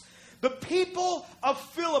stocks. The people of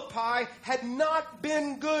Philippi had not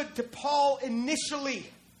been good to Paul initially.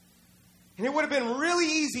 And it would have been really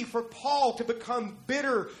easy for Paul to become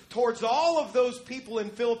bitter towards all of those people in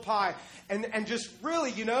Philippi and just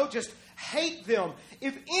really, just hate them.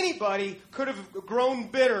 If anybody could have grown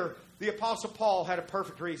bitter, the Apostle Paul had a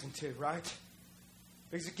perfect reason to, right?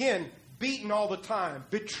 Because again, beaten all the time,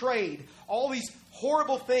 betrayed, all these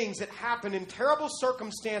horrible things that happen in terrible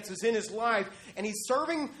circumstances in his life, and he's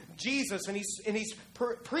serving Jesus, and he's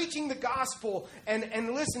preaching the gospel,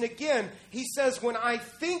 and listen again, he says, when I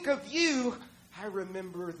think of you, I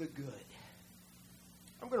remember the good.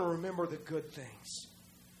 I'm going to remember the good things.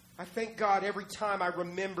 I thank God every time I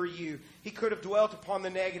remember you. He could have dwelt upon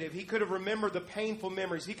the negative. He could have remembered the painful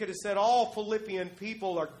memories. He could have said all Philippian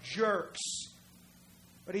people are jerks.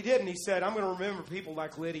 But he didn't. He said, I'm going to remember people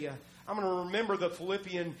like Lydia. I'm going to remember the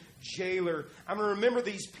Philippian jailer. I'm going to remember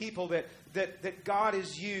these people that God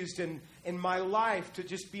has used in my life to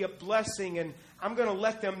just be a blessing. And I'm going to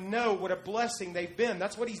let them know what a blessing they've been.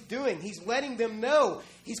 That's what he's doing. He's letting them know.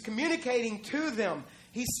 He's communicating to them.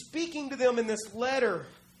 He's speaking to them in this letter.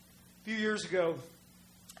 A few years ago,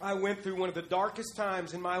 I went through one of the darkest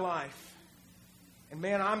times in my life. And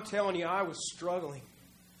man, I'm telling you, I was struggling.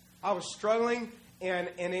 I was struggling. And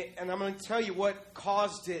I'm going to tell you what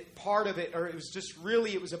caused it, part of it, or it was just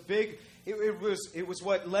really, it was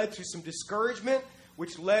what led to some discouragement,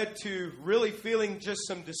 which led to really feeling just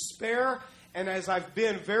some despair. And as I've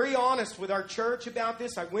been very honest with our church about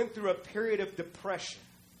this, I went through a period of depression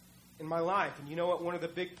in my life. And you know what one of the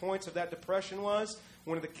big points of that depression was?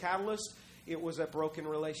 One of the catalysts? It was a broken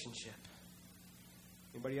relationship.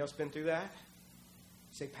 Anybody else been through that?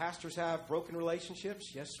 You say pastors have broken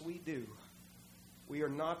relationships? Yes, we do. We are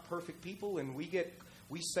not perfect people, and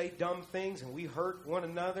we say dumb things, and we hurt one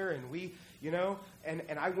another, and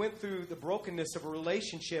and I went through the brokenness of a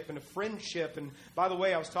relationship and a friendship. And by the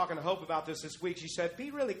way, I was talking to Hope about this week. She said, be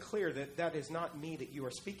really clear that is not me that you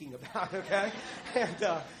are speaking about, okay?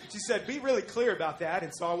 And she said, be really clear about that.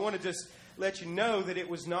 And so I want to just let you know that it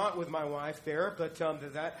was not with my wife there, but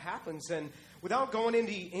that happens. And without going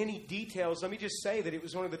into any details, let me just say that it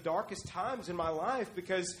was one of the darkest times in my life,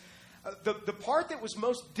 because the part that was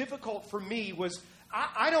most difficult for me was,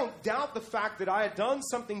 I don't doubt the fact that I had done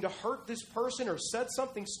something to hurt this person or said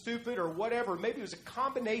something stupid or whatever. Maybe it was a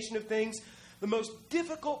combination of things. The most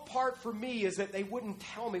difficult part for me is that they wouldn't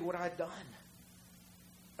tell me what I had done.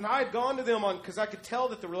 And I had gone to them because I could tell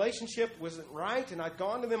that the relationship wasn't right, and I'd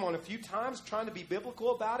gone to them on a few times trying to be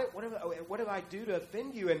biblical about it. What did I do to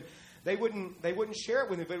offend you? And they wouldn't share it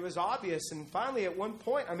with me, but it was obvious. And finally, at one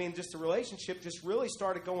point, just the relationship just really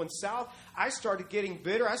started going south. I started getting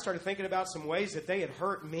bitter. I started thinking about some ways that they had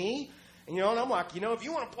hurt me. And I'm like, if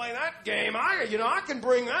you want to play that game, I can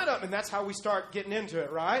bring that up. And that's how we start getting into it,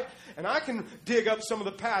 right? And I can dig up some of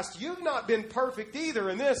the past. You've not been perfect either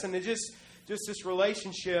in this. And it just this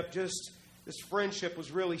relationship, this friendship was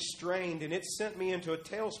really strained. And it sent me into a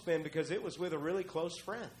tailspin because it was with a really close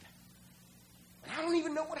friend. I don't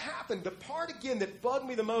even know what happened. The part, again, that bugged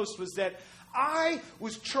me the most was that I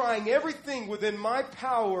was trying everything within my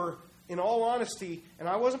power, in all honesty, and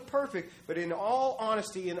I wasn't perfect, but in all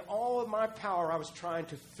honesty, in all of my power, I was trying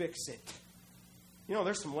to fix it.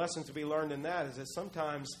 There's some lessons to be learned in that, is that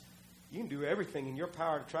sometimes you can do everything in your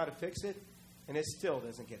power to try to fix it, and it still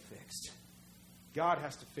doesn't get fixed. God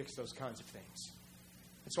has to fix those kinds of things.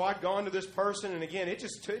 And so I'd gone to this person, and again, it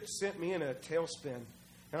sent me in a tailspin.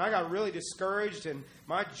 And I got really discouraged, and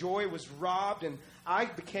my joy was robbed, and I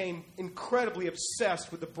became incredibly obsessed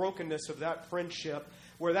with the brokenness of that friendship,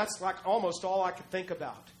 where that's like almost all I could think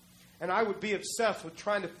about. And I would be obsessed with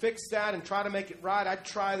trying to fix that and try to make it right. I'd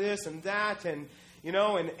try this and that, and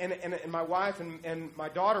my wife and my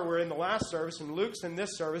daughter were in the last service, and Luke's in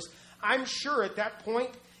this service. I'm sure at that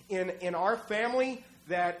point in our family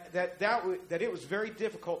that it was very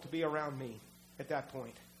difficult to be around me at that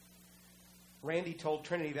point. Randy told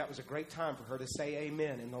Trinity that was a great time for her to say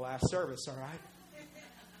amen in the last service, all right?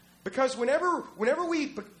 Because whenever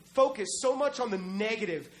we focus so much on the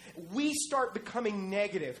negative, we start becoming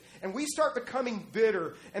negative, and we start becoming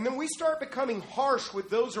bitter, and then we start becoming harsh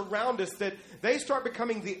with those around us, that they start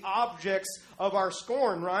becoming the objects of our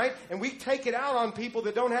scorn, right? And we take it out on people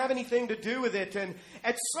that don't have anything to do with it. And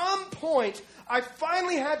at some point, I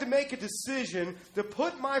finally had to make a decision to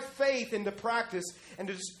put my faith into practice and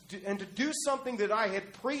to do something that I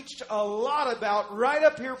had preached a lot about right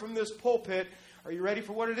up here from this pulpit. Are you ready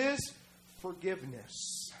for what it is?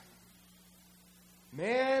 Forgiveness.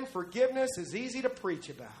 Man, forgiveness is easy to preach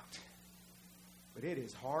about, but it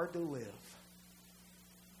is hard to live.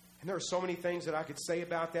 And there are so many things that I could say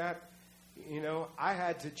about that. I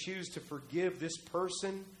had to choose to forgive this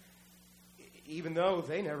person, even though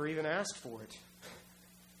they never even asked for it.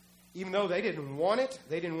 Even though they didn't want it,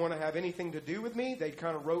 they didn't want to have anything to do with me. They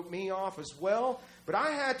kind of wrote me off as well. But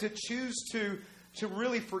I had to choose to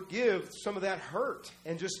really forgive some of that hurt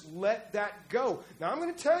and just let that go. Now, I'm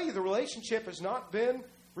going to tell you, the relationship has not been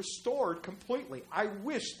restored completely. I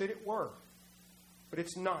wish that it were, but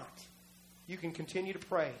it's not. You can continue to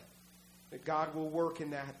pray that God will work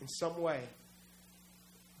in that in some way.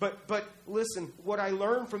 But listen, what I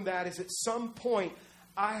learned from that is at some point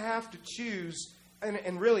I have to choose,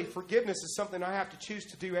 and really forgiveness is something I have to choose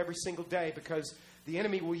to do every single day, because the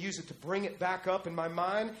enemy will use it to bring it back up in my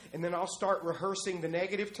mind, and then I'll start rehearsing the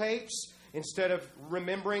negative tapes. instead of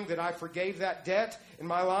remembering that I forgave that debt in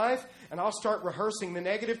my life. And I'll start rehearsing the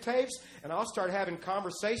negative tapes, and I'll start having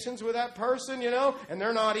conversations with that person, and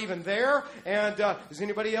they're not even there. And does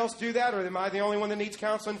anybody else do that, or am I the only one that needs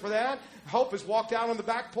counseling for that? Hope has walked out on the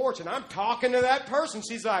back porch, and I'm talking to that person.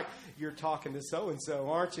 She's like, "You're talking to so-and-so,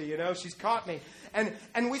 aren't you?" She's caught me.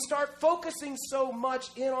 And we start focusing so much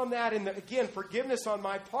in on that. And again, forgiveness on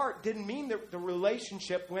my part didn't mean that the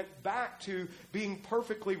relationship went back to being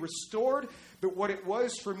perfectly restored. But what it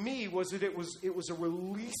was for me was that it was a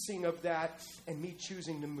releasing of that and me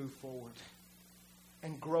choosing to move forward.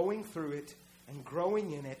 And growing through it and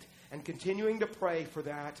growing in it and continuing to pray for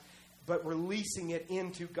that, but releasing it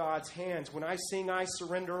into God's hands. When I sing "I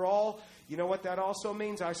surrender all," you know what that also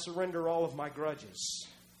means? I surrender all of my grudges.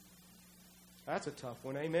 That's a tough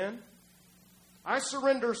one, amen? I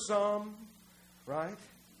surrender some, right?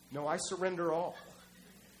 No, I surrender all.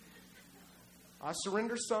 I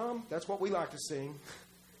surrender some. That's what we like to sing.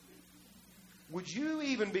 Would you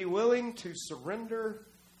even be willing to surrender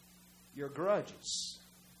your grudges?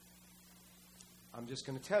 I'm just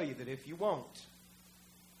going to tell you that if you won't,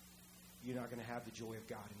 you're not going to have the joy of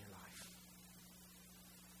God in your life.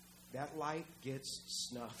 That light gets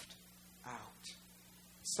snuffed out.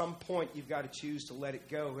 At some point, you've got to choose to let it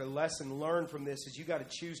go. A lesson learned from this is you've got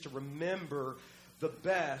to choose to remember the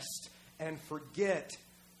best and forget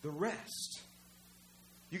the rest.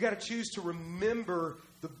 You've got to choose to remember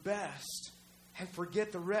the best and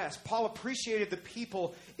forget the rest. Paul appreciated the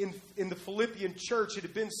people in the Philippian church. It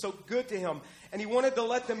had been so good to him, and he wanted to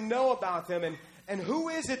let them know about them. And who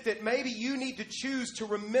is it that maybe you need to choose to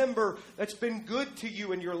remember that's been good to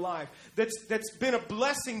you in your life, that's been a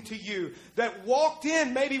blessing to you, that walked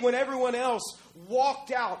in maybe when everyone else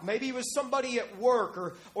walked out? Maybe it was somebody at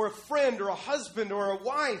work or a friend or a husband or a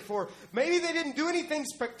wife, or maybe they didn't do anything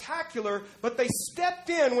spectacular, but they stepped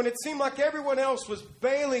in when it seemed like everyone else was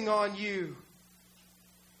bailing on you.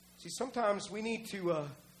 See, sometimes we need to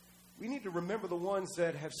remember the ones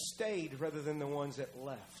that have stayed rather than the ones that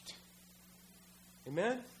left.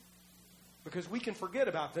 Amen? Because we can forget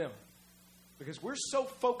about them. Because we're so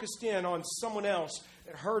focused in on someone else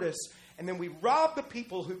that hurt us, and then we rob the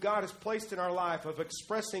people who God has placed in our life of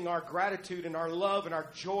expressing our gratitude and our love and our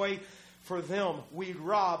joy for them. We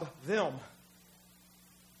rob them.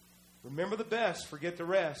 Remember the best, forget the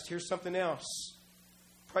rest. Here's something else.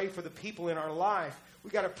 Pray for the people in our life.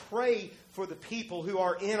 We've got to pray for the people who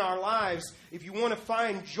are in our lives. If you want to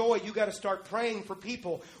find joy, you've got to start praying for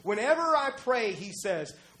people. Whenever I pray, he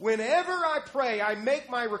says, whenever I pray, I make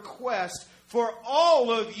my request for all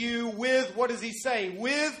of you with, what does he say?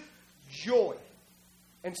 With joy.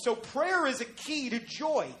 And so prayer is a key to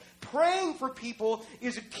joy. Praying for people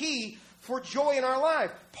is a key for joy in our life.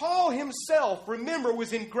 Paul himself, remember,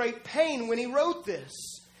 was in great pain when he wrote this.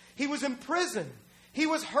 He was in prison. He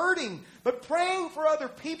was hurting, but praying for other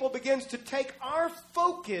people begins to take our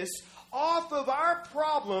focus off of our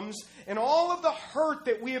problems and all of the hurt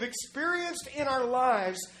that we have experienced in our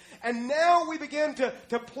lives. And now we begin to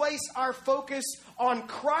place our focus on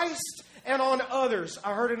Christ and on others.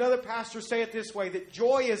 I heard another pastor say it this way, that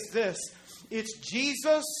joy is this. It's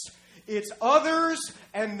Jesus, it's others,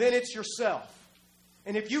 and then it's yourself.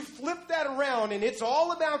 And if you flip that around and it's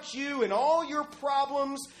all about you and all your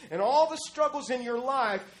problems and all the struggles in your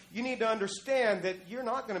life, you need to understand that you're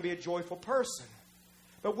not going to be a joyful person.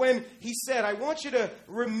 But when he said, I want you to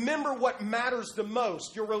remember what matters the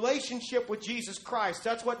most, your relationship with Jesus Christ,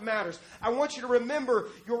 that's what matters. I want you to remember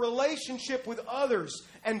your relationship with others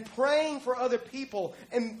and praying for other people.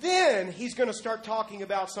 And then he's going to start talking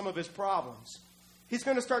about some of his problems. He's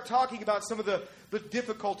going to start talking about some of the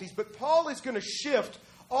difficulties. But Paul is going to shift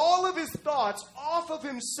all of his thoughts off of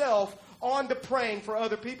himself onto praying for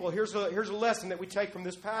other people. Here's a lesson that we take from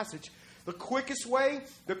this passage. The quickest way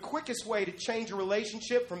to change a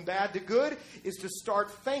relationship from bad to good is to start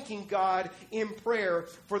thanking God in prayer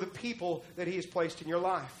for the people that he has placed in your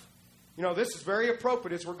life. You know, this is very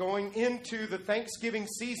appropriate as we're going into the Thanksgiving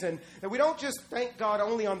season. And we don't just thank God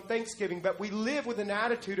only on Thanksgiving, but we live with an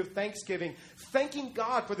attitude of thanksgiving, thanking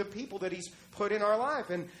God for the people that he's put in our life.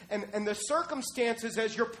 And the circumstances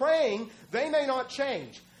as you're praying, they may not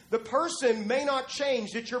change. The person may not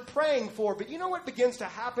change that you're praying for. But you know what begins to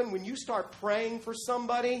happen when you start praying for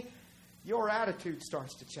somebody? Your attitude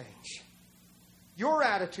starts to change. Your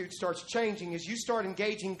attitude starts changing as you start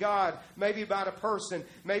engaging God, maybe about a person.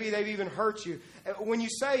 Maybe they've even hurt you. When you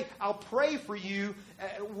say, I'll pray for you,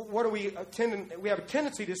 what do we have a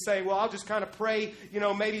tendency to say, well, I'll just kind of pray,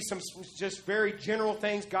 maybe some just very general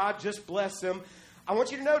things. God, just bless them. I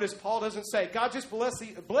want you to notice, Paul doesn't say, God, just bless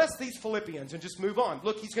these Philippians and just move on.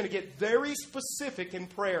 Look, he's going to get very specific in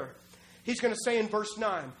prayer. He's going to say in verse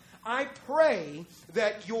 9, I pray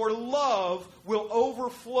that your love will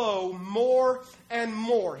overflow more and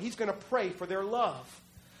more. He's going to pray for their love.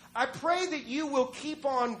 I pray that you will keep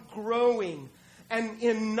on growing and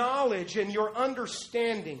in knowledge and your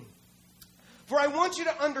understanding. For I want you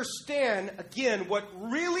to understand, again, what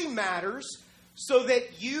really matters so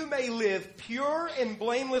that you may live pure and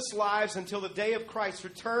blameless lives until the day of Christ's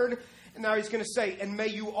return. And now he's going to say, and may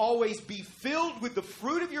you always be filled with the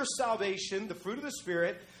fruit of your salvation, the fruit of the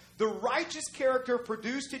Spirit, the righteous character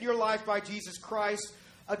produced in your life by Jesus Christ.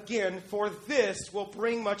 Again, for this will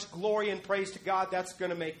bring much glory and praise to God. That's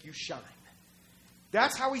going to make you shine.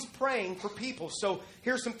 That's how he's praying for people. So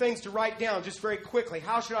here's some things to write down just very quickly.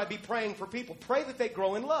 How should I be praying for people? Pray that they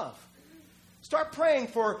grow in love. Start praying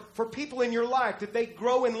for people in your life, that they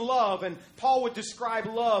grow in love. And Paul would describe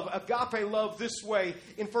love, agape love, this way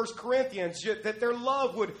in 1 Corinthians, that their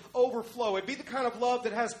love would overflow. It'd be the kind of love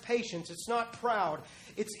that has patience. It's not proud.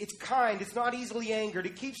 It's kind. It's not easily angered.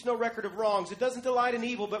 It keeps no record of wrongs. It doesn't delight in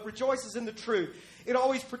evil, but rejoices in the truth. It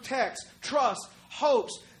always protects, trusts,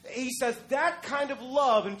 hopes. He says that kind of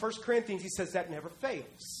love in 1 Corinthians, he says that never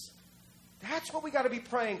fails. That's what we got to be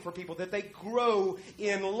praying for people, that they grow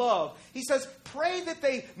in love. He says, pray that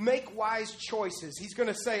they make wise choices. He's going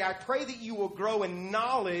to say, I pray that you will grow in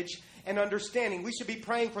knowledge and understanding. We should be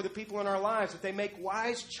praying for the people in our lives that they make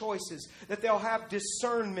wise choices, that they'll have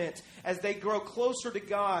discernment as they grow closer to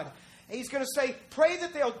God. And he's going to say, pray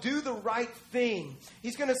that they'll do the right thing.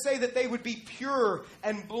 He's going to say that they would be pure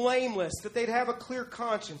and blameless, that they'd have a clear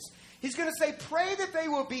conscience. He's going to say, pray that they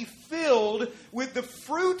will be filled with the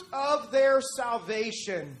fruit of their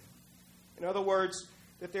salvation. In other words,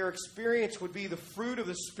 that their experience would be the fruit of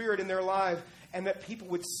the Spirit in their life, and that people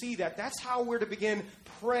would see that. That's how we're to begin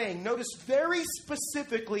praying. Notice very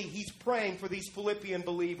specifically he's praying for these Philippian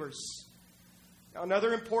believers. Now,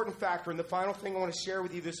 another important factor, and the final thing I want to share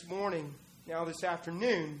with you this morning, now this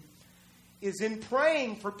afternoon, is in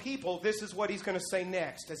praying for people, this is what he's going to say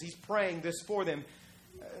next as he's praying this for them.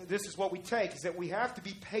 This is what we take, is that we have to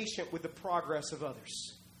be patient with the progress of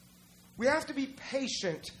others. We have to be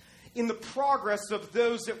patient in the progress of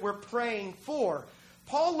those that we're praying for.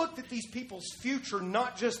 Paul looked at these people's future,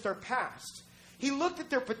 not just their past. He looked at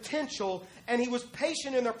their potential, and he was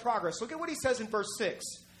patient in their progress. Look at what he says in verse 6.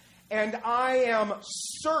 And I am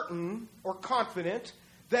certain or confident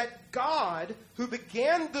that God, who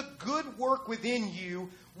began the good work within you,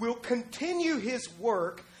 will continue his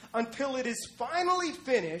work until it is finally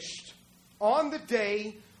finished on the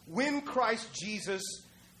day when Christ Jesus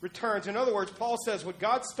returns. In other words, Paul says, what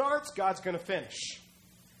God starts, God's going to finish.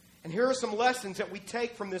 And here are some lessons that we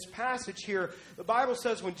take from this passage here. The Bible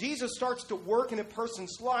says when Jesus starts to work in a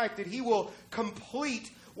person's life, that he will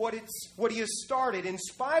complete what he has started. In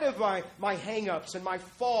spite of my hang-ups and my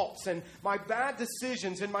faults and my bad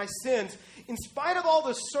decisions and my sins, in spite of all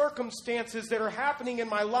the circumstances that are happening in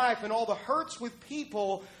my life and all the hurts with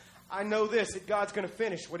people, I know this, that God's going to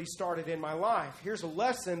finish what he started in my life. Here's a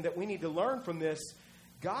lesson that we need to learn from this.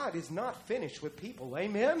 God is not finished with people.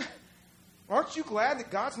 Amen? Aren't you glad that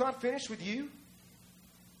God's not finished with you?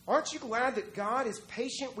 Aren't you glad that God is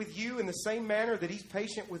patient with you in the same manner that he's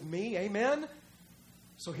patient with me? Amen?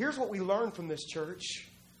 So here's what we learn from this, church.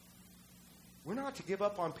 We're not to give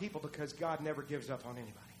up on people because God never gives up on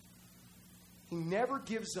anybody. He never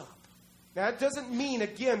gives up. Now, that doesn't mean,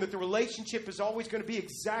 again, that the relationship is always going to be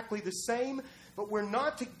exactly the same, but we're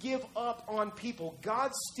not to give up on people.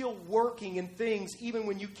 God's still working in things even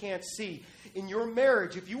when you can't see. In your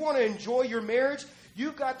marriage, if you want to enjoy your marriage,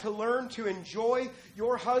 you've got to learn to enjoy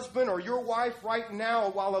your husband or your wife right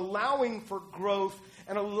now while allowing for growth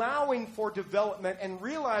and allowing for development and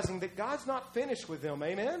realizing that God's not finished with them.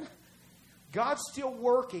 Amen? God's still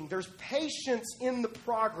working. There's patience in the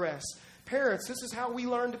progress. Parents, this is how we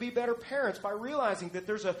learn to be better parents, by realizing that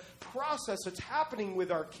there's a process that's happening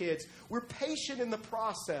with our kids. We're patient in the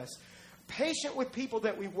process. Patient with people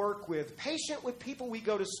that we work with. Patient with people we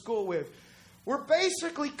go to school with. We're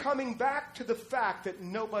basically coming back to the fact that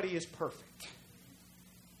nobody is perfect.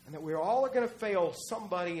 And that we're all going to fail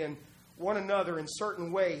somebody and one another in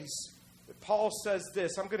certain ways. But Paul says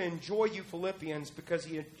this, I'm going to enjoy you Philippians, because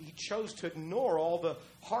he chose to ignore all the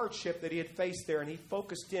hardship that he had faced there, and he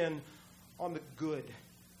focused in on the good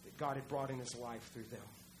that God had brought in his life through them.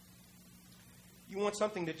 You want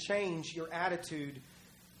something to change your attitude,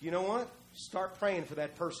 you know what? Start praying for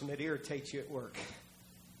that person that irritates you at work.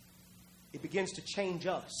 It begins to change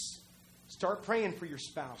us. Start praying for your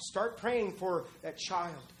spouse. Start praying for that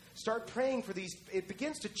child. Start praying for these. It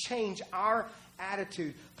begins to change our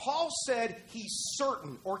attitude. Paul said he's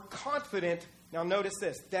certain or confident, now notice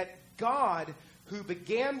this, that God, who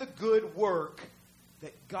began the good work,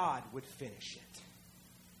 that God would finish it.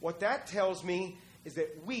 What that tells me is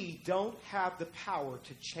that we don't have the power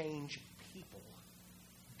to change people.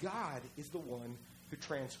 God is the one who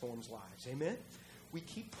transforms lives. Amen? We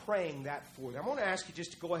keep praying that for them. I want to ask you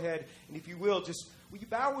just to go ahead, and if you will you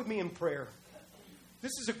bow with me in prayer?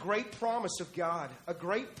 This is a great promise of God, a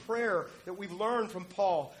great prayer that we've learned from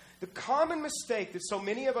Paul. The common mistake that so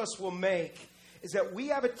many of us will make is that we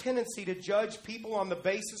have a tendency to judge people on the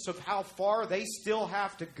basis of how far they still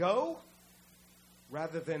have to go,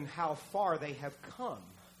 rather than how far they have come.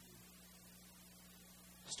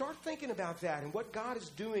 Start thinking about that and what God is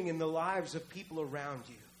doing in the lives of people around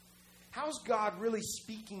you. How's God really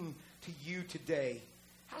speaking to you today?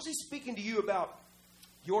 How's He speaking to you about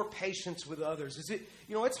your patience with others?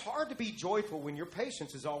 It's hard to be joyful when your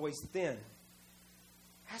patience is always thin.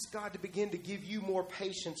 Ask God to begin to give you more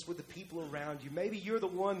patience with the people around you. Maybe you're the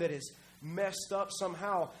one that is messed up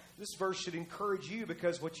somehow. This verse should encourage you,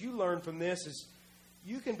 because what you learn from this is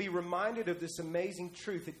you can be reminded of this amazing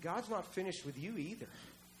truth that God's not finished with you either.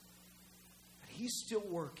 But He's still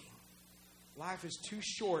working. Life is too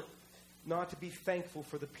short not to be thankful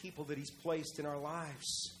for the people that He's placed in our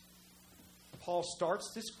lives. Paul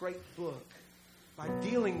starts this great book by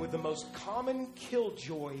dealing with the most common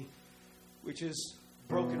killjoy, which is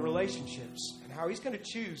broken relationships, and how he's going to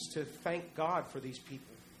choose to thank God for these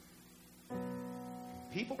people.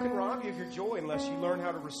 People can rob you of your joy unless you learn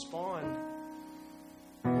how to respond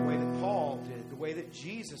the way that Paul did, the way that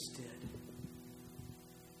Jesus did.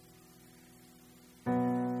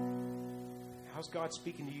 How's God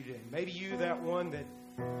speaking to you today? Maybe you, that one that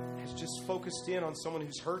has just focused in on someone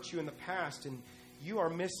who's hurt you in the past, and you are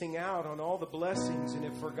missing out on all the blessings and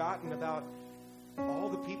have forgotten about all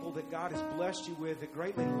the people that God has blessed you with that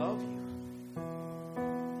greatly love you.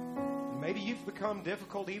 Maybe you've become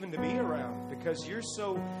difficult even to be around because you've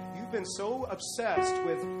been so obsessed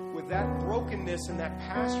with that brokenness and that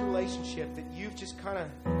past relationship that you've just kind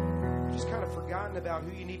of forgotten about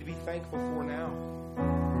who you need to be thankful for now.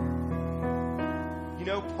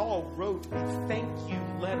 Paul wrote a thank you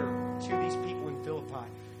letter to these people in Philippi.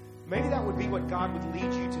 Maybe that would be what God would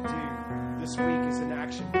lead you to do this week as an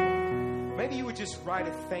action point. Maybe you would just write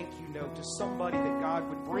a thank you note to somebody that God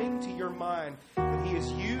would bring to your mind that He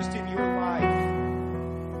has used in your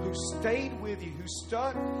life, who stayed with you, who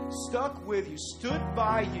stuck with you, stood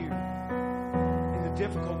by you in the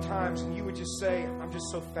difficult times, and you would just say, I'm just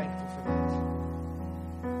so thankful for that.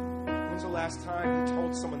 When's the last time you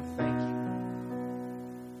told someone thank you?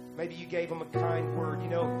 Maybe you gave them a kind word.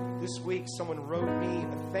 This week someone wrote me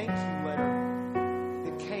a thank you letter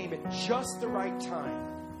that came at just the right time.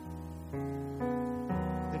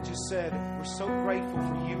 That just said, we're so grateful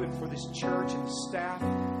for you and for this church and the staff.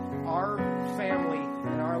 Our family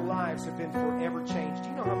and our lives have been forever changed. Do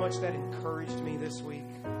you know how much that encouraged me this week?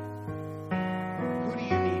 Who do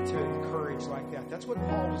you need to encourage like that? That's what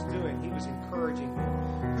Paul was doing. He was encouraging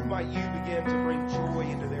them. Who might you begin to bring joy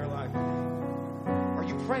into their life? Are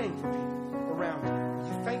you praying for people around you? Are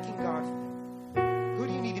you thanking God for them? Who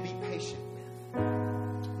do you need to be patient with?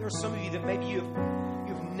 There are some of you that maybe you've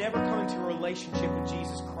never come into a relationship with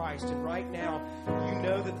Jesus Christ, and right now you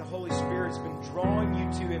know that the Holy Spirit's been drawing you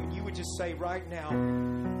to Him, and you would just say right now,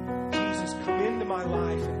 Jesus, come into my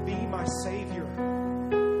life and be my Savior.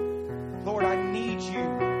 Lord, I need you.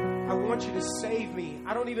 I want you to save me.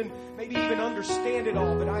 I don't maybe even understand it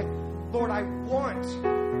all, but Lord, I want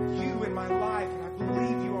you in my life, and I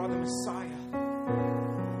believe you are the Messiah.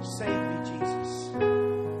 Save me, Jesus.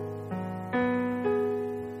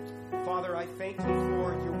 Father, I thank you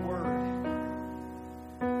for your word.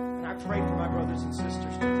 And I pray for my brothers and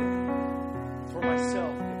sisters today, for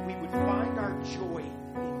myself, that we would find our joy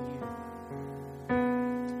in you.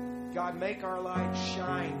 God, make our light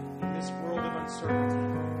shine in this world of uncertainty.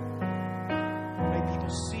 May people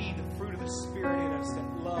see the fruit of the Spirit in us,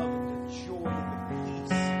 that love and the joy and the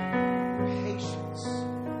peace, patience.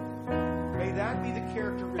 May that be the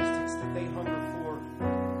characteristics that they hunger for.